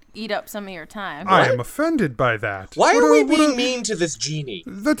eat up some of your time. I am offended by that. Why What are a- we what being a- mean to this genie?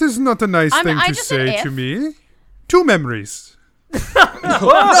 That is not a nice thing I to just said say if. to me. Two memories.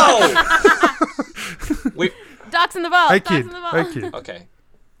 No. Wait. Docks in the vault. I Docks kid. in the vault. I kid. Okay.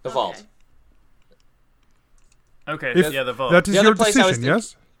 The vault. Okay, If yeah, the vault. that is The other your place I was decision,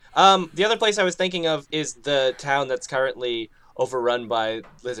 thinking- yes? The other place I was thinking of is the town that's currently overrun by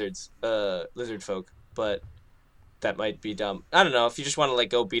lizards, lizard folk. But that might be dumb. I don't know. If you just want to like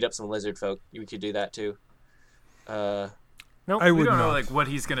go beat up some lizard folk, you could do that too. Nope. I we would don't know not. like what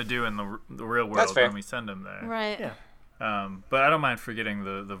he's gonna do in the real world That's fair. when we send him there. Right. Yeah. But I don't mind forgetting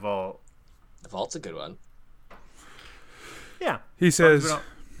the vault. The vault's a good one. Yeah. He We says, don't-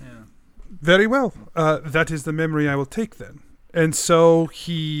 very well. That is the memory I will take then. And so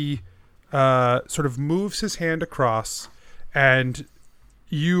he sort of moves his hand across, and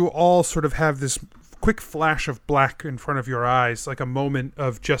you all sort of have this quick flash of black in front of your eyes, like a moment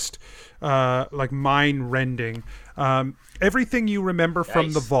of just like mind rending. Everything you remember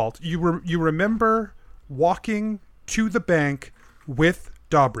from the Nice. vault, you remember walking to the bank with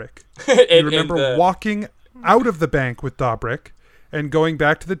Dobrik. You remember walking out of the bank with Dobrik and going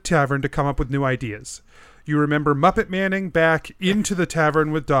back to the tavern to come up with new ideas. You remember Muppet Manning back into the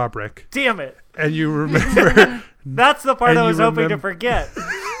tavern with Dobrik. Damn it. And you remember... That's the part And I you was hoping to remem- forget.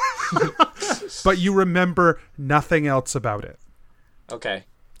 but you remember nothing else about it. Okay.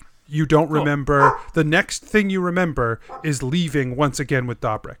 You don't remember... The next thing you remember is leaving once again with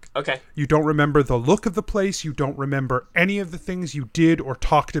Dobrik. Okay. You don't remember the look of the place. You don't remember any of the things you did or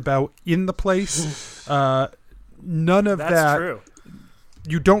talked about in the place. None of That's that. true.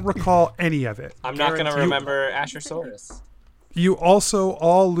 You don't recall any of it. I'm not going to remember Ashersaurus. You also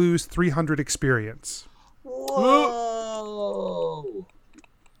all lose 300 experience. Whoa.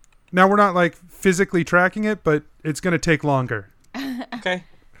 Now, we're not like physically tracking it, but it's going to take longer. Okay.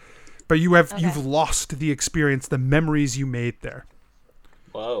 But you've lost the experience, the memories you made there.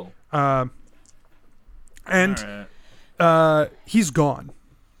 Whoa. And he's gone.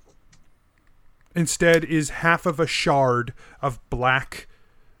 Instead is half of a shard of black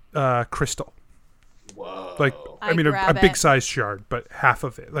crystal. Whoa. Like, I mean, a grab big it. sized shard, but half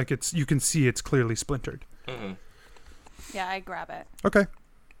of it. Like, you can see it's clearly splintered. Mm-hmm. Yeah, I grab it. Okay.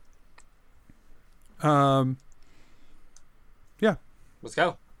 Yeah. Let's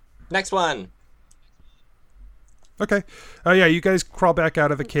go. Next one. Okay. Yeah, you guys crawl back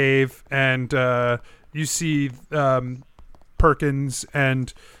out of the cave, and you see Perkins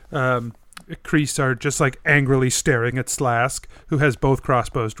and Kreese are just like angrily staring at Slask, who has both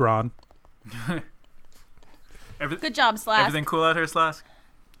crossbows drawn. Good job, Slash. Everything cool out here, Slash?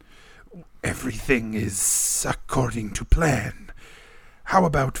 Everything is according to plan. How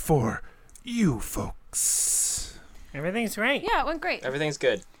about for you folks? Everything's great. Yeah, it went great. Everything's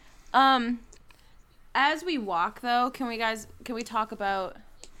good. As we walk though, can we talk about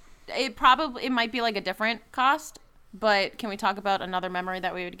it? It might be like a different cost, but can we talk about another memory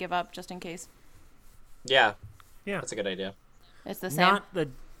that we would give up just in case? Yeah. Yeah. That's a good idea. It's the same. Not the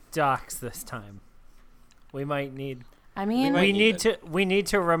docks this time. We might need. I mean, might We need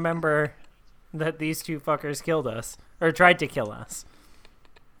to remember that these two fuckers killed us or tried to kill us.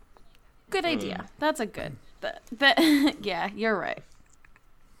 good idea. That's a good. Yeah, you're right.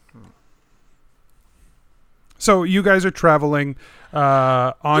 So you guys are traveling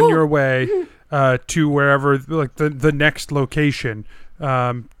on your way to wherever, like the next location.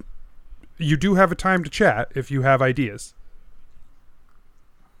 You do have a time to chat if you have ideas.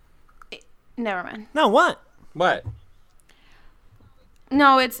 Never mind. No, what? What?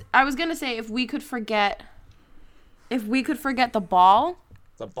 No, I was gonna say if we could forget the ball,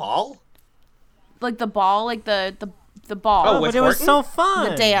 The ball? like the ball, like the ball, Oh, But with it was Horton? so fun.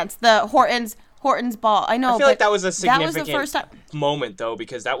 the dance, the Horton's ball. I know. I feel like but that was a that significant was the first time. moment, though,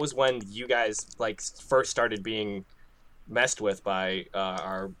 because that was when you guys like first started being messed with by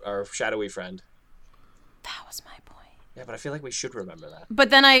our shadowy friend. That was my point. Yeah, but I feel like we should remember that. But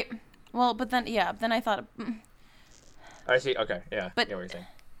then I thought, I see. Okay, yeah. But- I get what you're saying.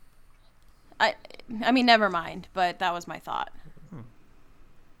 I mean, never mind. But that was my thought.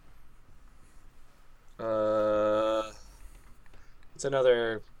 It's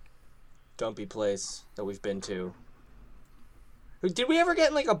another dumpy place that we've been to. Did we ever get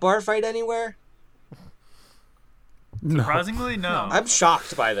in like a bar fight anywhere? No. Surprisingly, no. I'm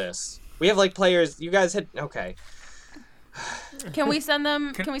shocked by this. We have like players. You guys had okay. Can we send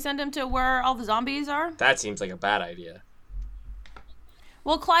them? Can we send them to where all the zombies are? That seems like a bad idea.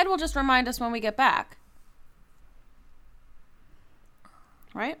 Well, Clyde will just remind us when we get back.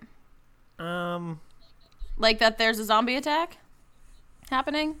 Right? Like that there's a zombie attack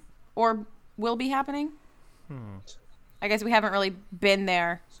happening or will be happening. I guess we haven't really been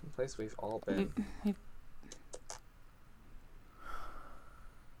there. Someplace we've all been.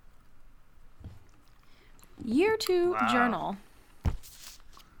 Year 2 Wow. journal.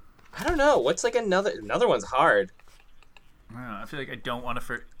 I don't know. What's like another one's hard. I don't know, I feel like I don't want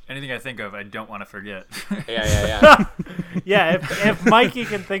to anything I think of, I don't want to forget. Yeah. Yeah, if Mikey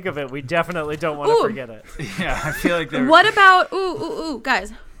can think of it, we definitely don't want to Ooh. forget it. Yeah, I feel like they're... What about ooh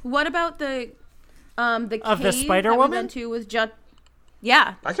guys? What about the cave Of the Spider that we Woman? went to with just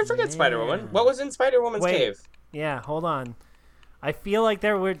yeah. I can forget Spider-Woman. What was in Spider-Woman's Wait. cave? Yeah, hold on. I feel like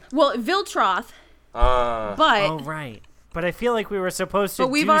there would. Well, Viltroth, but Oh right, but I feel like we were supposed to. But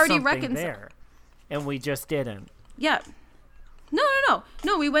we've do already something reconciled. there, and we just didn't. yeah. No.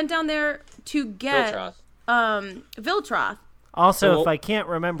 We went down there to get Viltroth. Viltroth. Also, Well- if I can't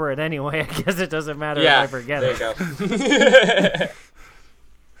remember it anyway, I guess it doesn't matter Yeah. if I forget There it. you go.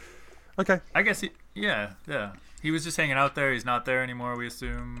 Okay. I guess yeah. He was just hanging out there. He's not there anymore, we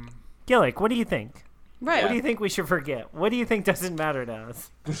assume. Gillick, what do you think? Right. What do you think we should forget? What do you think doesn't matter to us?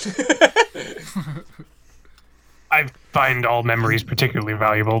 I find all memories particularly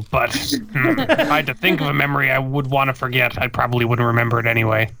valuable, but if I had to think of a memory I would want to forget, I probably wouldn't remember it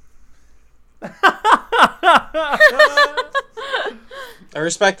anyway. I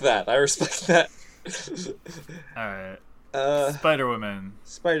respect that. All right. Uh, Spider Woman.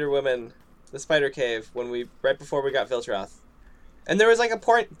 Spider Woman, the Spider Cave. Right before we got Viltroth, and there was like a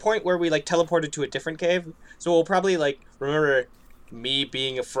point where we like teleported to a different cave. So we'll probably like remember me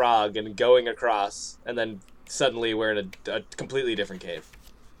being a frog and going across, and then suddenly we're in a completely different cave.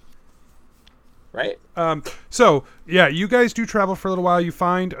 Right? So yeah, you guys do travel for a little while. You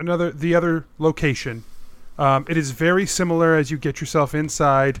find the other location. It is very similar as you get yourself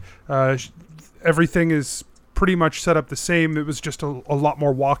inside. Everything is pretty much set up the same. It was just a lot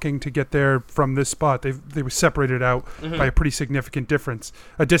more walking to get there from this spot. They were separated out by a pretty significant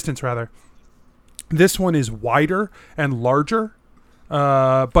distance rather. This one is wider and larger,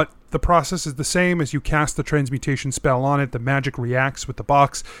 but the process is the same. As you cast the transmutation spell on it, the magic reacts with the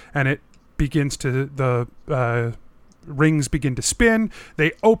box, and it begins to the rings begin to spin.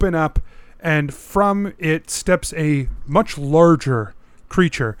 They open up, and from it steps a much larger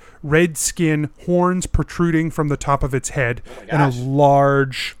creature, red skin, horns protruding from the top of its head, and a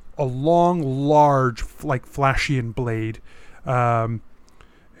long, large, like Flashian blade. And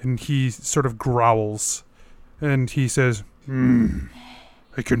he sort of growls, and he says, I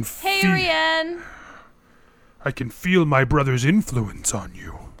can Hey, Rian. I can feel my brother's influence on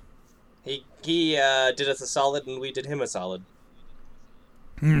you. He did us a solid, and we did him a solid.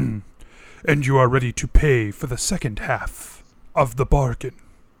 And you are ready to pay for the second half of the bargain.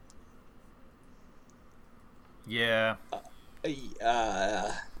 Yeah.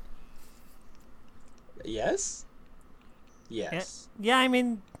 Yes? Yes. Yeah, I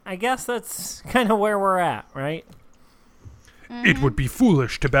mean, I guess that's kind of where we're at, right? It would be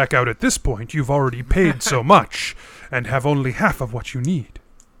foolish to back out at this point. You've already paid so much and have only half of what you need.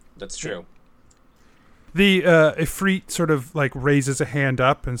 That's true. The Ifrit sort of like raises a hand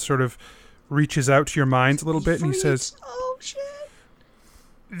up and sort of reaches out to your minds a little bit, and he says, "Oh shit!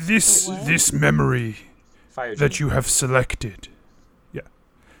 This memory Fire that genie. you have selected,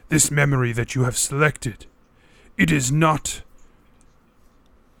 this memory that you have selected, it is not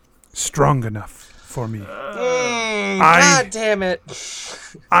strong enough for me. God damn it!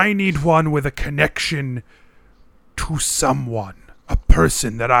 I need one with a connection to someone, a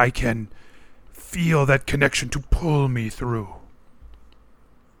person that I can feel that connection to pull me through."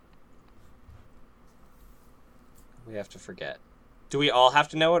 We have to forget. Do we all have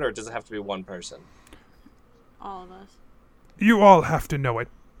to know it, or does it have to be one person? All of us. You all have to know it.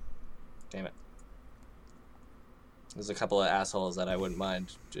 Damn it. There's a couple of assholes that I wouldn't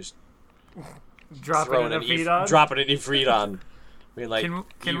mind just Dropping an feet on. dropping an Ifrit on. I mean, like,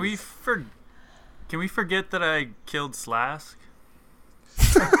 Can we forget that I killed Slask?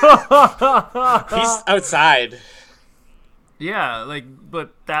 He's outside. Yeah,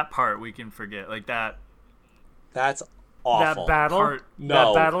 but that part we can forget. Like that. That's awful. That battle?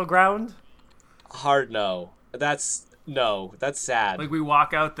 No. That battleground? Hard no. That's sad. Like we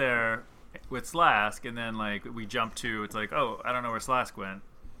walk out there with Slask, and then like we jump to it's like, oh, I don't know where Slask went.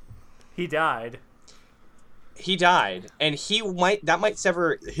 He died. He died, and that might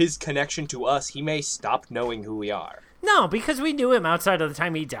sever his connection to us. He may stop knowing who we are. No, because we knew him outside of the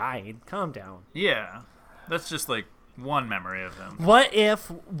time he died. Calm down. Yeah, that's just like one memory of him. What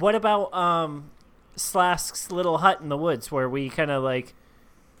about Slask's little hut in the woods where we kind of like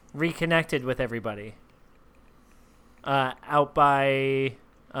reconnected with everybody? Out by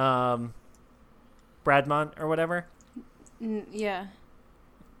Bradmont or whatever. Yeah.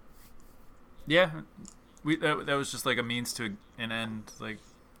 Yeah, that was just like a means to an end. Like,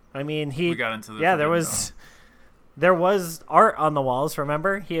 I mean, we got into the there was art on the walls.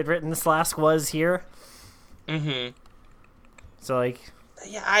 Remember, he had written "Slask was here." Mm-hmm. So like,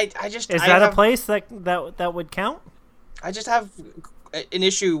 yeah, I just is that a place that would count? I just have an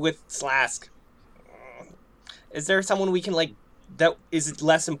issue with Slask. Is there someone we can like that is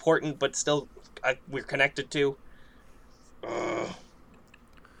less important but still we're connected to?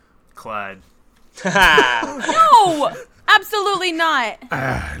 Clyde. No, absolutely not.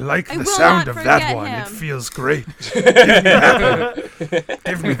 I like I the will sound not of that forget one. It him. feels great. Give me that one.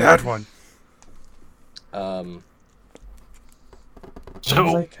 Give me that one.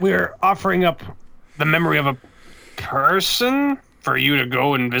 So we're offering up the memory of a person for you to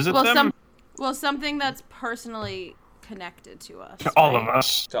go and visit them? Something that's personally connected to us. To all of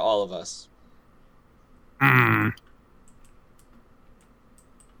us. To all of us.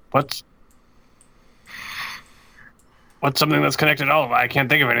 What's something that's connected to all of us? I can't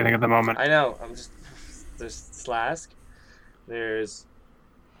think of anything at the moment. I know. There's Slask. There's.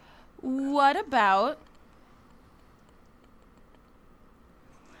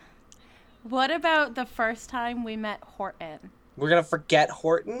 What about the first time we met Horton? We're gonna forget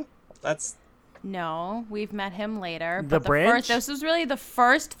Horton? That's. No, we've met him later. The But bridge? this was really the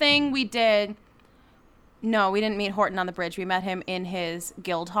first thing we did. No, we didn't meet Horton on the bridge. We met him in his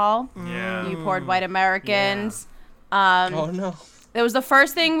guild hall. Yeah. You poured white Americans. Oh no. It was the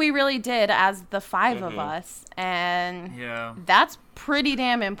first thing we really did as the 5 of us, and Yeah. that's pretty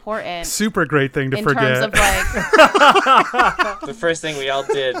damn important Super great thing to in forget. terms of like. The first thing we all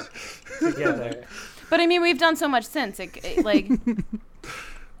did Together. But I mean, we've done so much since. Like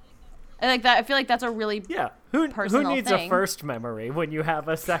like that. I feel like that's a really Yeah. Who personal needs thing. a first memory when you have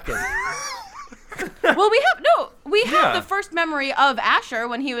a second? Well, we have Yeah. the first memory of Asher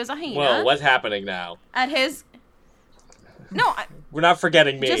when he was a hyena. Whoa, what's happening now? At his. No, We're not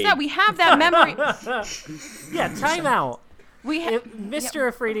forgetting me. just that we have that memory. Yeah, time out. We have. Mr.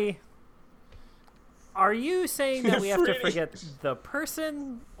 Afridi, are you saying that we have to forget the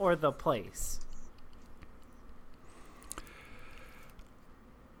person or the place?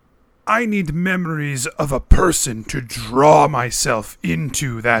 I need memories of a person to draw myself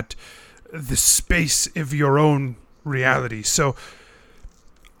into the space of your own reality. So,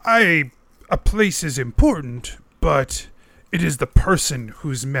 a place is important, but it is the person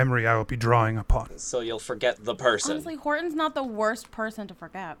whose memory I will be drawing upon. So you'll forget the person. Honestly, Horton's not the worst person to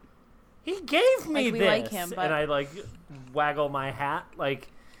forget. He gave me Like, we this, like him, but- and I waggle my hat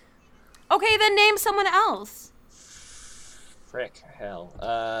Okay, then name someone else. Frick, hell.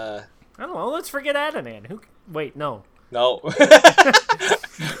 I don't know. Let's forget Adnan. Wait, no. No.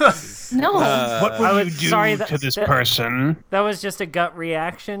 No. What will I you would- do sorry, to this that- person? That was just a gut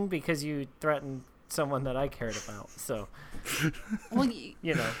reaction because you threatened someone that I cared about. So, Well,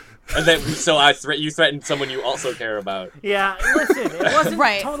 you know. And then, so you threatened someone you also care about. Yeah, listen, it wasn't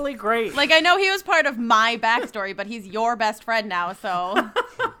Right. totally great. like I know he was part of my backstory, but he's your best friend now, so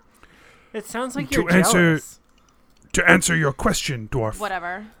It sounds like To you're answer- jealous. To answer your question, dwarf,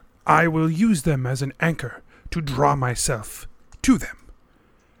 whatever. I will use them as an anchor to draw myself to them.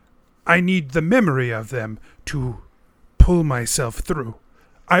 I need the memory of them to pull myself through.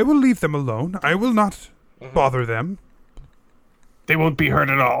 I will leave them alone. I will not bother them. They won't be hurt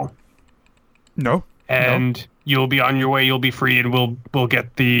at all. No. And you'll be on your way, you'll be free, and we'll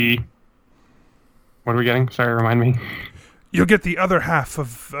get the... What are we getting? Sorry, remind me. You'll get the other half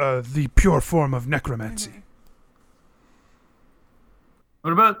of the pure form of necromancy.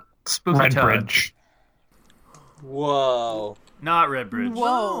 What about Spooky Red Todd? Bridge. Whoa. Not Red Bridge.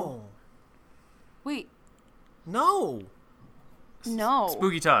 Whoa. Wait, No. no.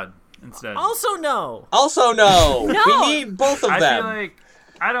 Spooky Todd instead. Also, no. Also, no. No. We need both of I them. feel like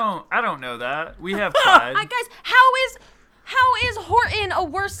I don't know that. We have Clyde. Guys, how is Horton a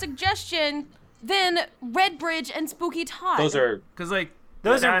worse suggestion than Redbridge and Spooky Todd? Those are. Because like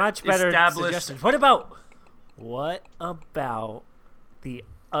Those are that much better established- suggestions. What about the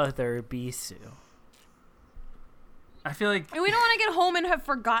other Bisu? I feel like We don't want to get home and have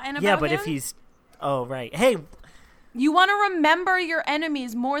forgotten about Yeah, but him. if he's... Oh, right. Hey, You want to remember your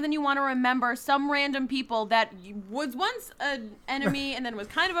enemies more than you want to remember some random people that was once an enemy and then was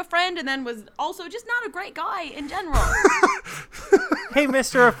kind of a friend and then was also just not a great guy in general. hey,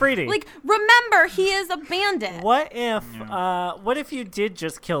 Mr. Afridi. Like, remember, he is a bandit. What if you did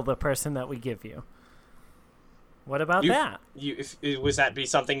just kill the person that we give you? What about that? Was that be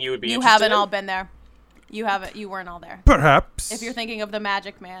something you would be You interested haven't in? all been there. You haven't. You weren't all there. Perhaps. If you're thinking of the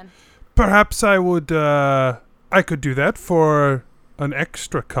Magic Man. Perhaps I would, I could do that for an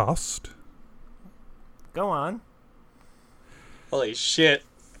extra cost. Go on. Holy shit.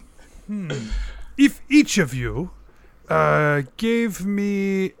 If each of you gave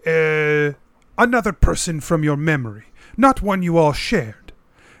me another person from your memory, not one you all shared,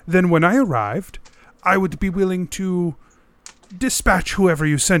 then when I arrived, I would be willing to dispatch whoever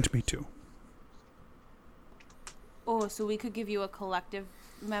you sent me to. Oh, so we could give you a collective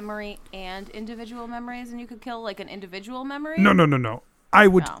memory and individual memories, and you could kill like an individual memory? No. I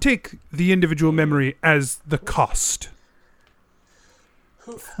would No. take the individual memory as the cost.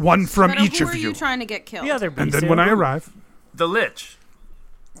 One from But each who of are you you. trying to get killed? The other Bisu. And then when I arrive, the Lich.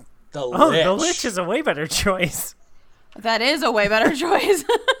 The Oh, Lich. the Lich is a way better choice. That is a way better choice.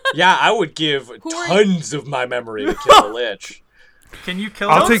 Yeah, I would give are tons of my memory to kill the Lich. Can you kill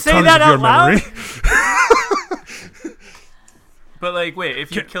I'll him? take say tons that of your out loud. memory. But like, wait,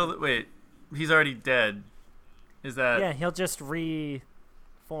 if you kill wait, he's already dead. Is that Yeah, he'll just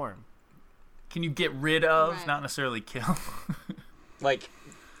reform. can you get rid of, Right. not necessarily kill? Like,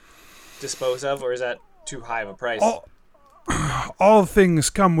 dispose of, or is that too high of a price. All things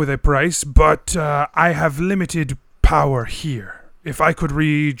come with a price, but I have limited power here. If I could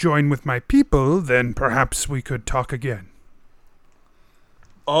rejoin with my people, then perhaps we could talk again.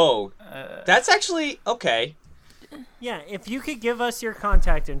 Oh, that's actually okay. Yeah, if you could give us your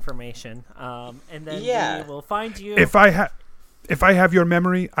contact information, and then we will find you. If I have your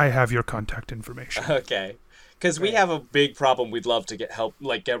memory, I have your contact information. Okay, because we have a big problem. We'd love to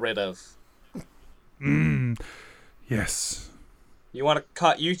get rid of. Yes. You want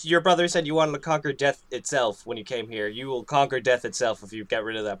to your brother said you wanted to conquer death itself when you came here. You will conquer death itself if you get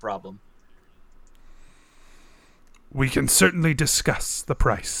rid of that problem. We can certainly discuss the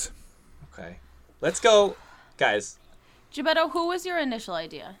price. Okay. Let's go, guys. Gebetto, who was your initial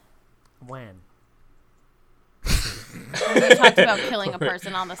idea? When? When you talked about killing a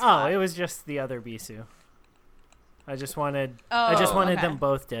person on the spot. Oh, it was just the other Bisu. I just wanted okay. them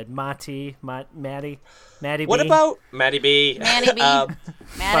both dead. Maddie B. What about Maddie B? Maddie B. Fucking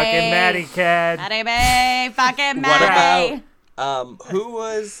Maddie Cad. Maddie B. Fucking What Maddie. about who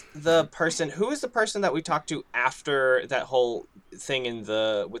was the person that we talked to after that whole thing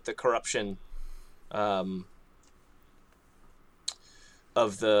with the corruption of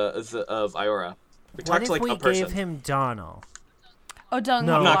Iora? We talked to like a person. What if we gave him Donald? Oh,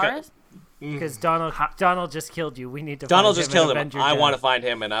 Donald No. Lars? Because Donald just killed you. We need to Donald find just him and killed him. avenge your I death. want to find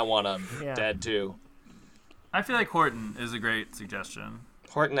him, and I want him dead too. I feel like Horton is a great suggestion.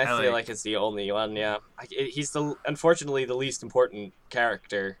 Horton, I feel like is the only one. Yeah, he's unfortunately the least important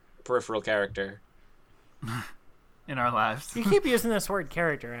peripheral character in our lives. You keep using this word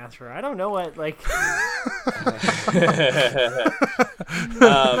character, Asher. I don't know what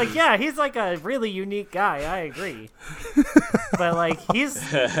yeah, he's like a really unique guy. I agree, but like he's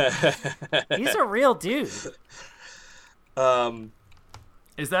a real dude. Is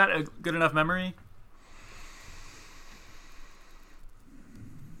that a good enough memory?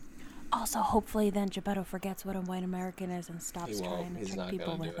 Also, hopefully then Gebetto forgets what a white American is and stops trying to trick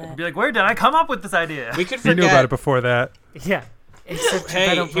people with it. Be like, where did I come up with this idea? We could forget. He knew about it before that. Yeah.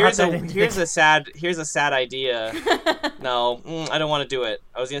 Hey, here's a sad idea. No, I don't want to do it.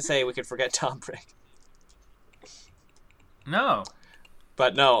 I was gonna say we could forget Dombrick. No.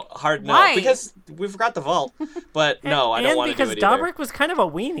 But no, hard no. Why? Because we forgot the vault. But no, I don't want to do it because either. Dombrick was kind of a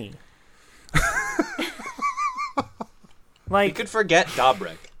weenie. We could forget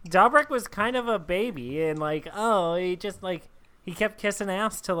Dombrick. Dombrick was kind of a baby, and he just he kept kissing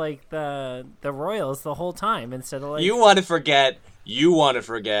ass to the royals the whole time instead of You want to forget, because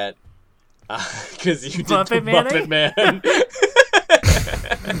you did Muppet Man.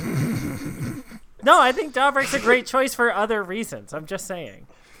 No, I think Dombrick's a great choice for other reasons. I'm just saying.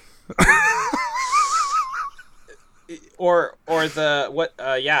 or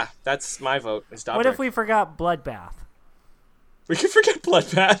that's my vote. Is Dombrick. What if we forgot Bloodbath? We can forget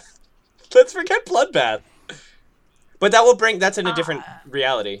Bloodbath. Let's forget Bloodbath. But that's in a different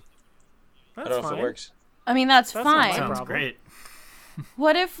reality. I don't know if it works. I mean, that's not fine. Sounds great.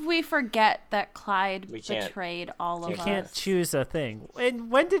 What if we forget that Clyde We can't. betrayed all of us? You can't choose a thing. And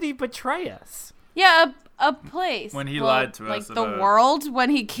when did he betray us? Yeah, a place. When he lied to us like the about- world when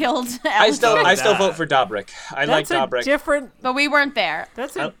he killed. I still that. vote for Dombrick. I like Dombrick. But we weren't there.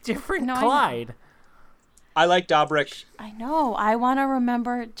 That's a different No, I know. Clyde. I like Dombrick. I know. I want to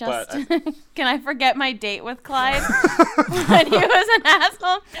remember just. Can I forget my date with Clyde when he was an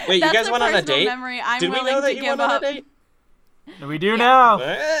asshole? Wait, That's you guys a went on a personal date? Memory I'm Did we willing know that to you give went on up. a date? We do now.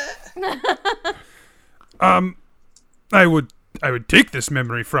 I would take this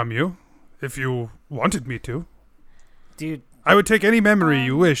memory from you if you wanted me to. Dude. I would take any memory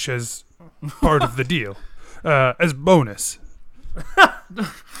you wish as part of the deal, as bonus.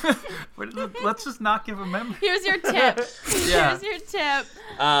 Let's just not give a memory. Here's your tip. Yeah. Here's your tip.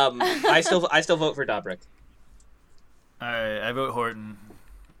 I still vote for Dombrick. All right, I vote Horton.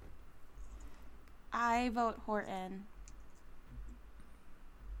 I vote Horton.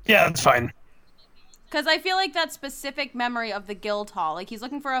 Yeah, that's fine. Because I feel like that specific memory of the guild hall, like he's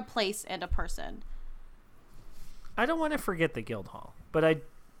looking for a place and a person. I don't want to forget the guild hall, but I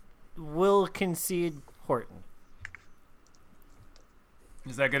will concede Horton.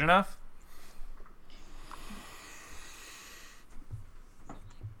 Is that good enough?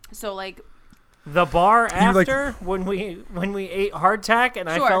 So like the bar after when we ate hardtack and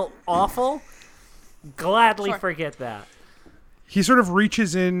Sure. I felt awful. Gladly Sure. forget that. He sort of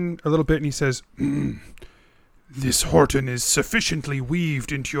reaches in a little bit and he says, "This Horton is sufficiently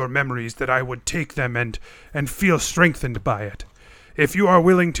weaved into your memories that I would take them and feel strengthened by it. If you are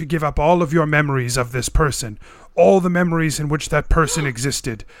willing to give up all of your memories of this person, all the memories in which that person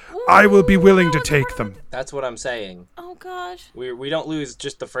existed. I will be willing to take them. That's what I'm saying. Oh gosh. We don't lose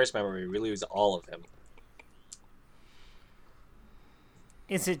just the first memory. We lose all of him.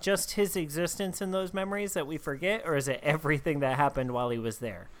 Is it just his existence in those memories that we forget, or is it everything that happened while he was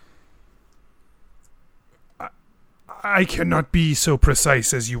there? I cannot be so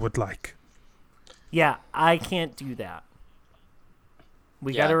precise as you would like. Yeah, I can't do that.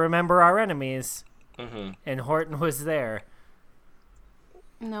 We Yeah. got to remember our enemies, Mm-hmm. and Horton was there.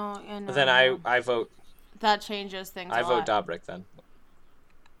 No, and Then I vote. that changes things. I a vote lot. Dobrik then.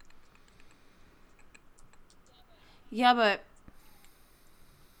 Yeah, but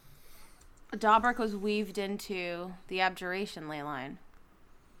Dobrik was weaved into the abjuration ley line,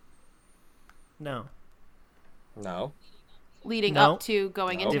 No. No. leading No. up to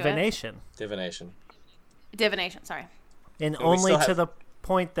going No. into Divination. Divination. it. Divination. Sorry. And But we only still to have- the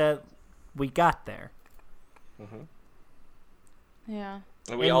point that we got there. Mm-hmm. Yeah.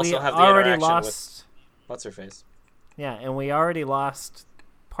 And we And also we have the already interaction lost. with what's her face. Yeah, and we already lost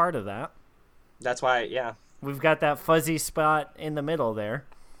part of that. That's why, yeah. We've got that fuzzy spot in the middle there.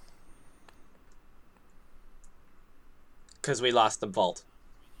 Because we lost the vault.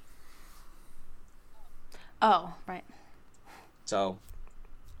 Oh, right. So,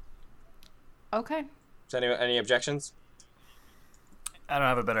 Okay. is any objections? I don't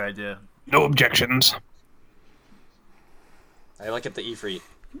have a better idea. No objections. I look at the Ifrit.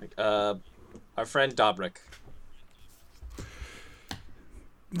 Our friend Dobrik.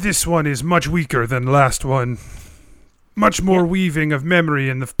 This one is much weaker than the last one. Much more weaving of memory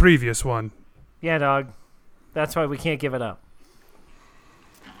in the previous one. Yeah, dog. That's why we can't give it up.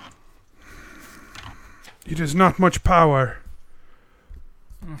 It is not much power.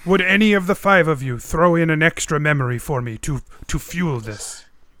 Would any of the 5 of you throw in an extra memory for me to fuel this?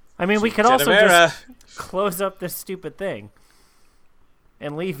 I mean, we could also Genevera. just close up this stupid thing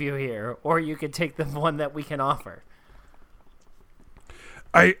and leave you here, or you could take the one that we can offer.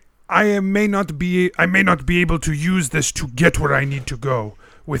 I may not be able to use this to get where I need to go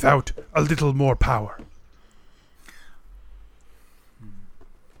without a little more power.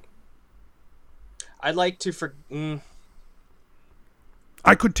 I'd like to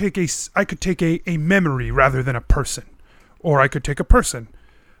I could take a memory rather than a person, or I could take a person.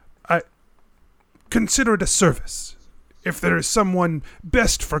 I consider it a service. If there is someone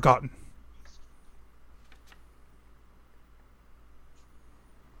best forgotten.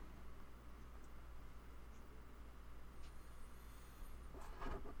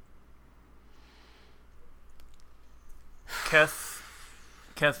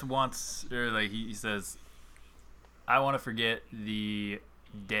 Keth wants, or like he says, I want to forget the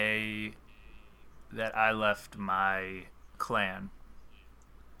day that I left my clan.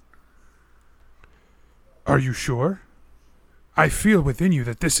 Are you sure? I feel within you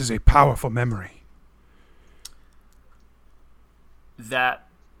that this is a powerful memory. That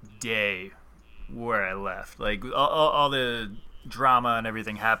day where I left, like all the drama and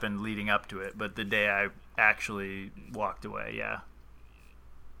everything happened leading up to it, but the day I actually walked away, yeah.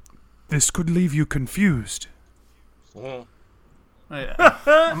 This could leave you confused. I'm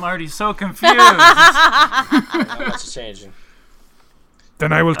already so confused. Not much is changing.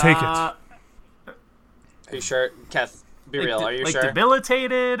 Then I will take it. Are you sure, Keth? Be real. Are you like sure?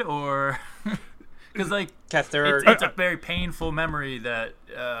 debilitated or because like Keth, there are. it's a very painful memory that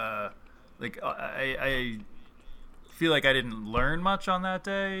I feel like I didn't learn much on that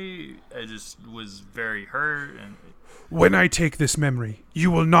day. I just was very hurt. And When I take this memory,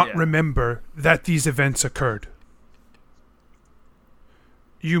 you will not Yeah. remember that these events occurred.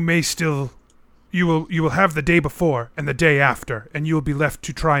 You may still, you will have the day before and the day after, and you will be left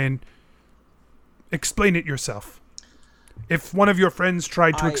to try and explain it yourself. If one of your friends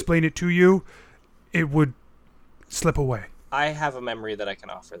tried to explain it to you, it would slip away. I have a memory that I can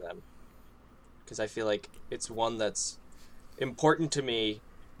offer them. Because I feel like it's one that's important to me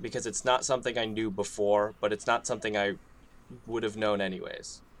because it's not something I knew before, but it's not something I would have known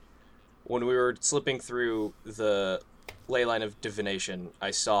anyways. When we were slipping through the ley line of divination,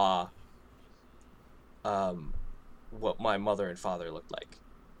 I saw what my mother and father looked like.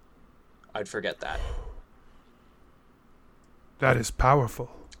 I'd forget that. That is powerful.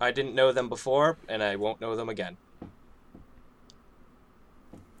 I didn't know them before, and I won't know them again.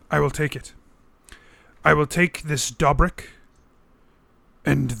 I will take it. I will take this Dobrik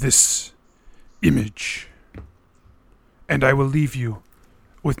and this image, and I will leave you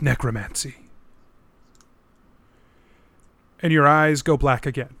with necromancy. And your eyes go black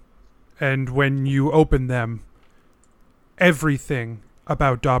again. And when you open them, everything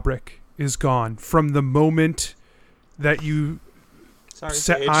about Dobrik is gone. From the moment that you Sorry,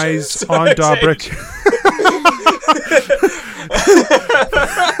 set Paige. eyes Sorry, on Dobrik.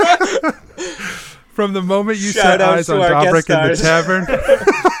 From the moment you Shout set outs eyes to on our Dobrik guest in the stars. tavern.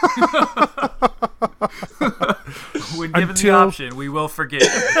 When given Until- the option, we will forgive.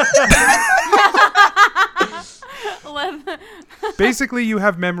 Basically, you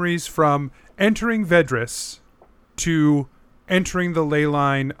have memories from entering Vedris to entering the ley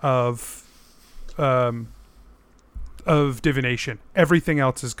line of divination. Everything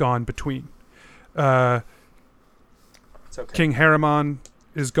else is gone between. It's okay. King Haramon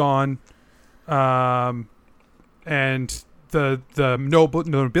is gone, and the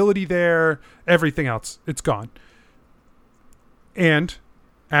nobility there, everything else, it's gone. And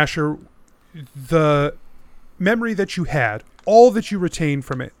Asher, the memory that you had, all that you retain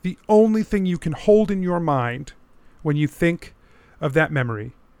from it, the only thing you can hold in your mind when you think of that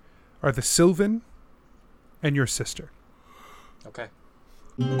memory are the Sylvan and your sister. Okay.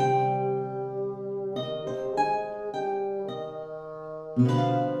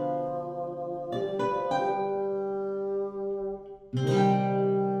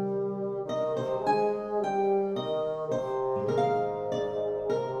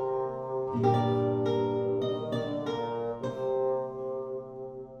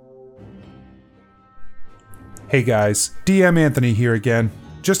 Hey guys, DM Anthony here again.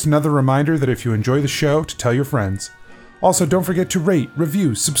 Just another reminder that if you enjoy the show, to tell your friends. Also, don't forget to rate,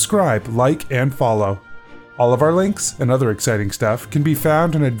 review, subscribe, like, and follow. All of our links and other exciting stuff can be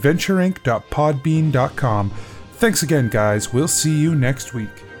found on adventureinc.podbean.com. Thanks again, guys. We'll see you next week.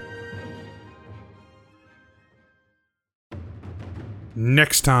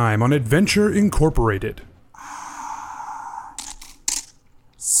 Next time on Adventure Incorporated.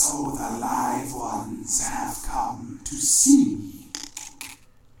 So the live ones have come to see me.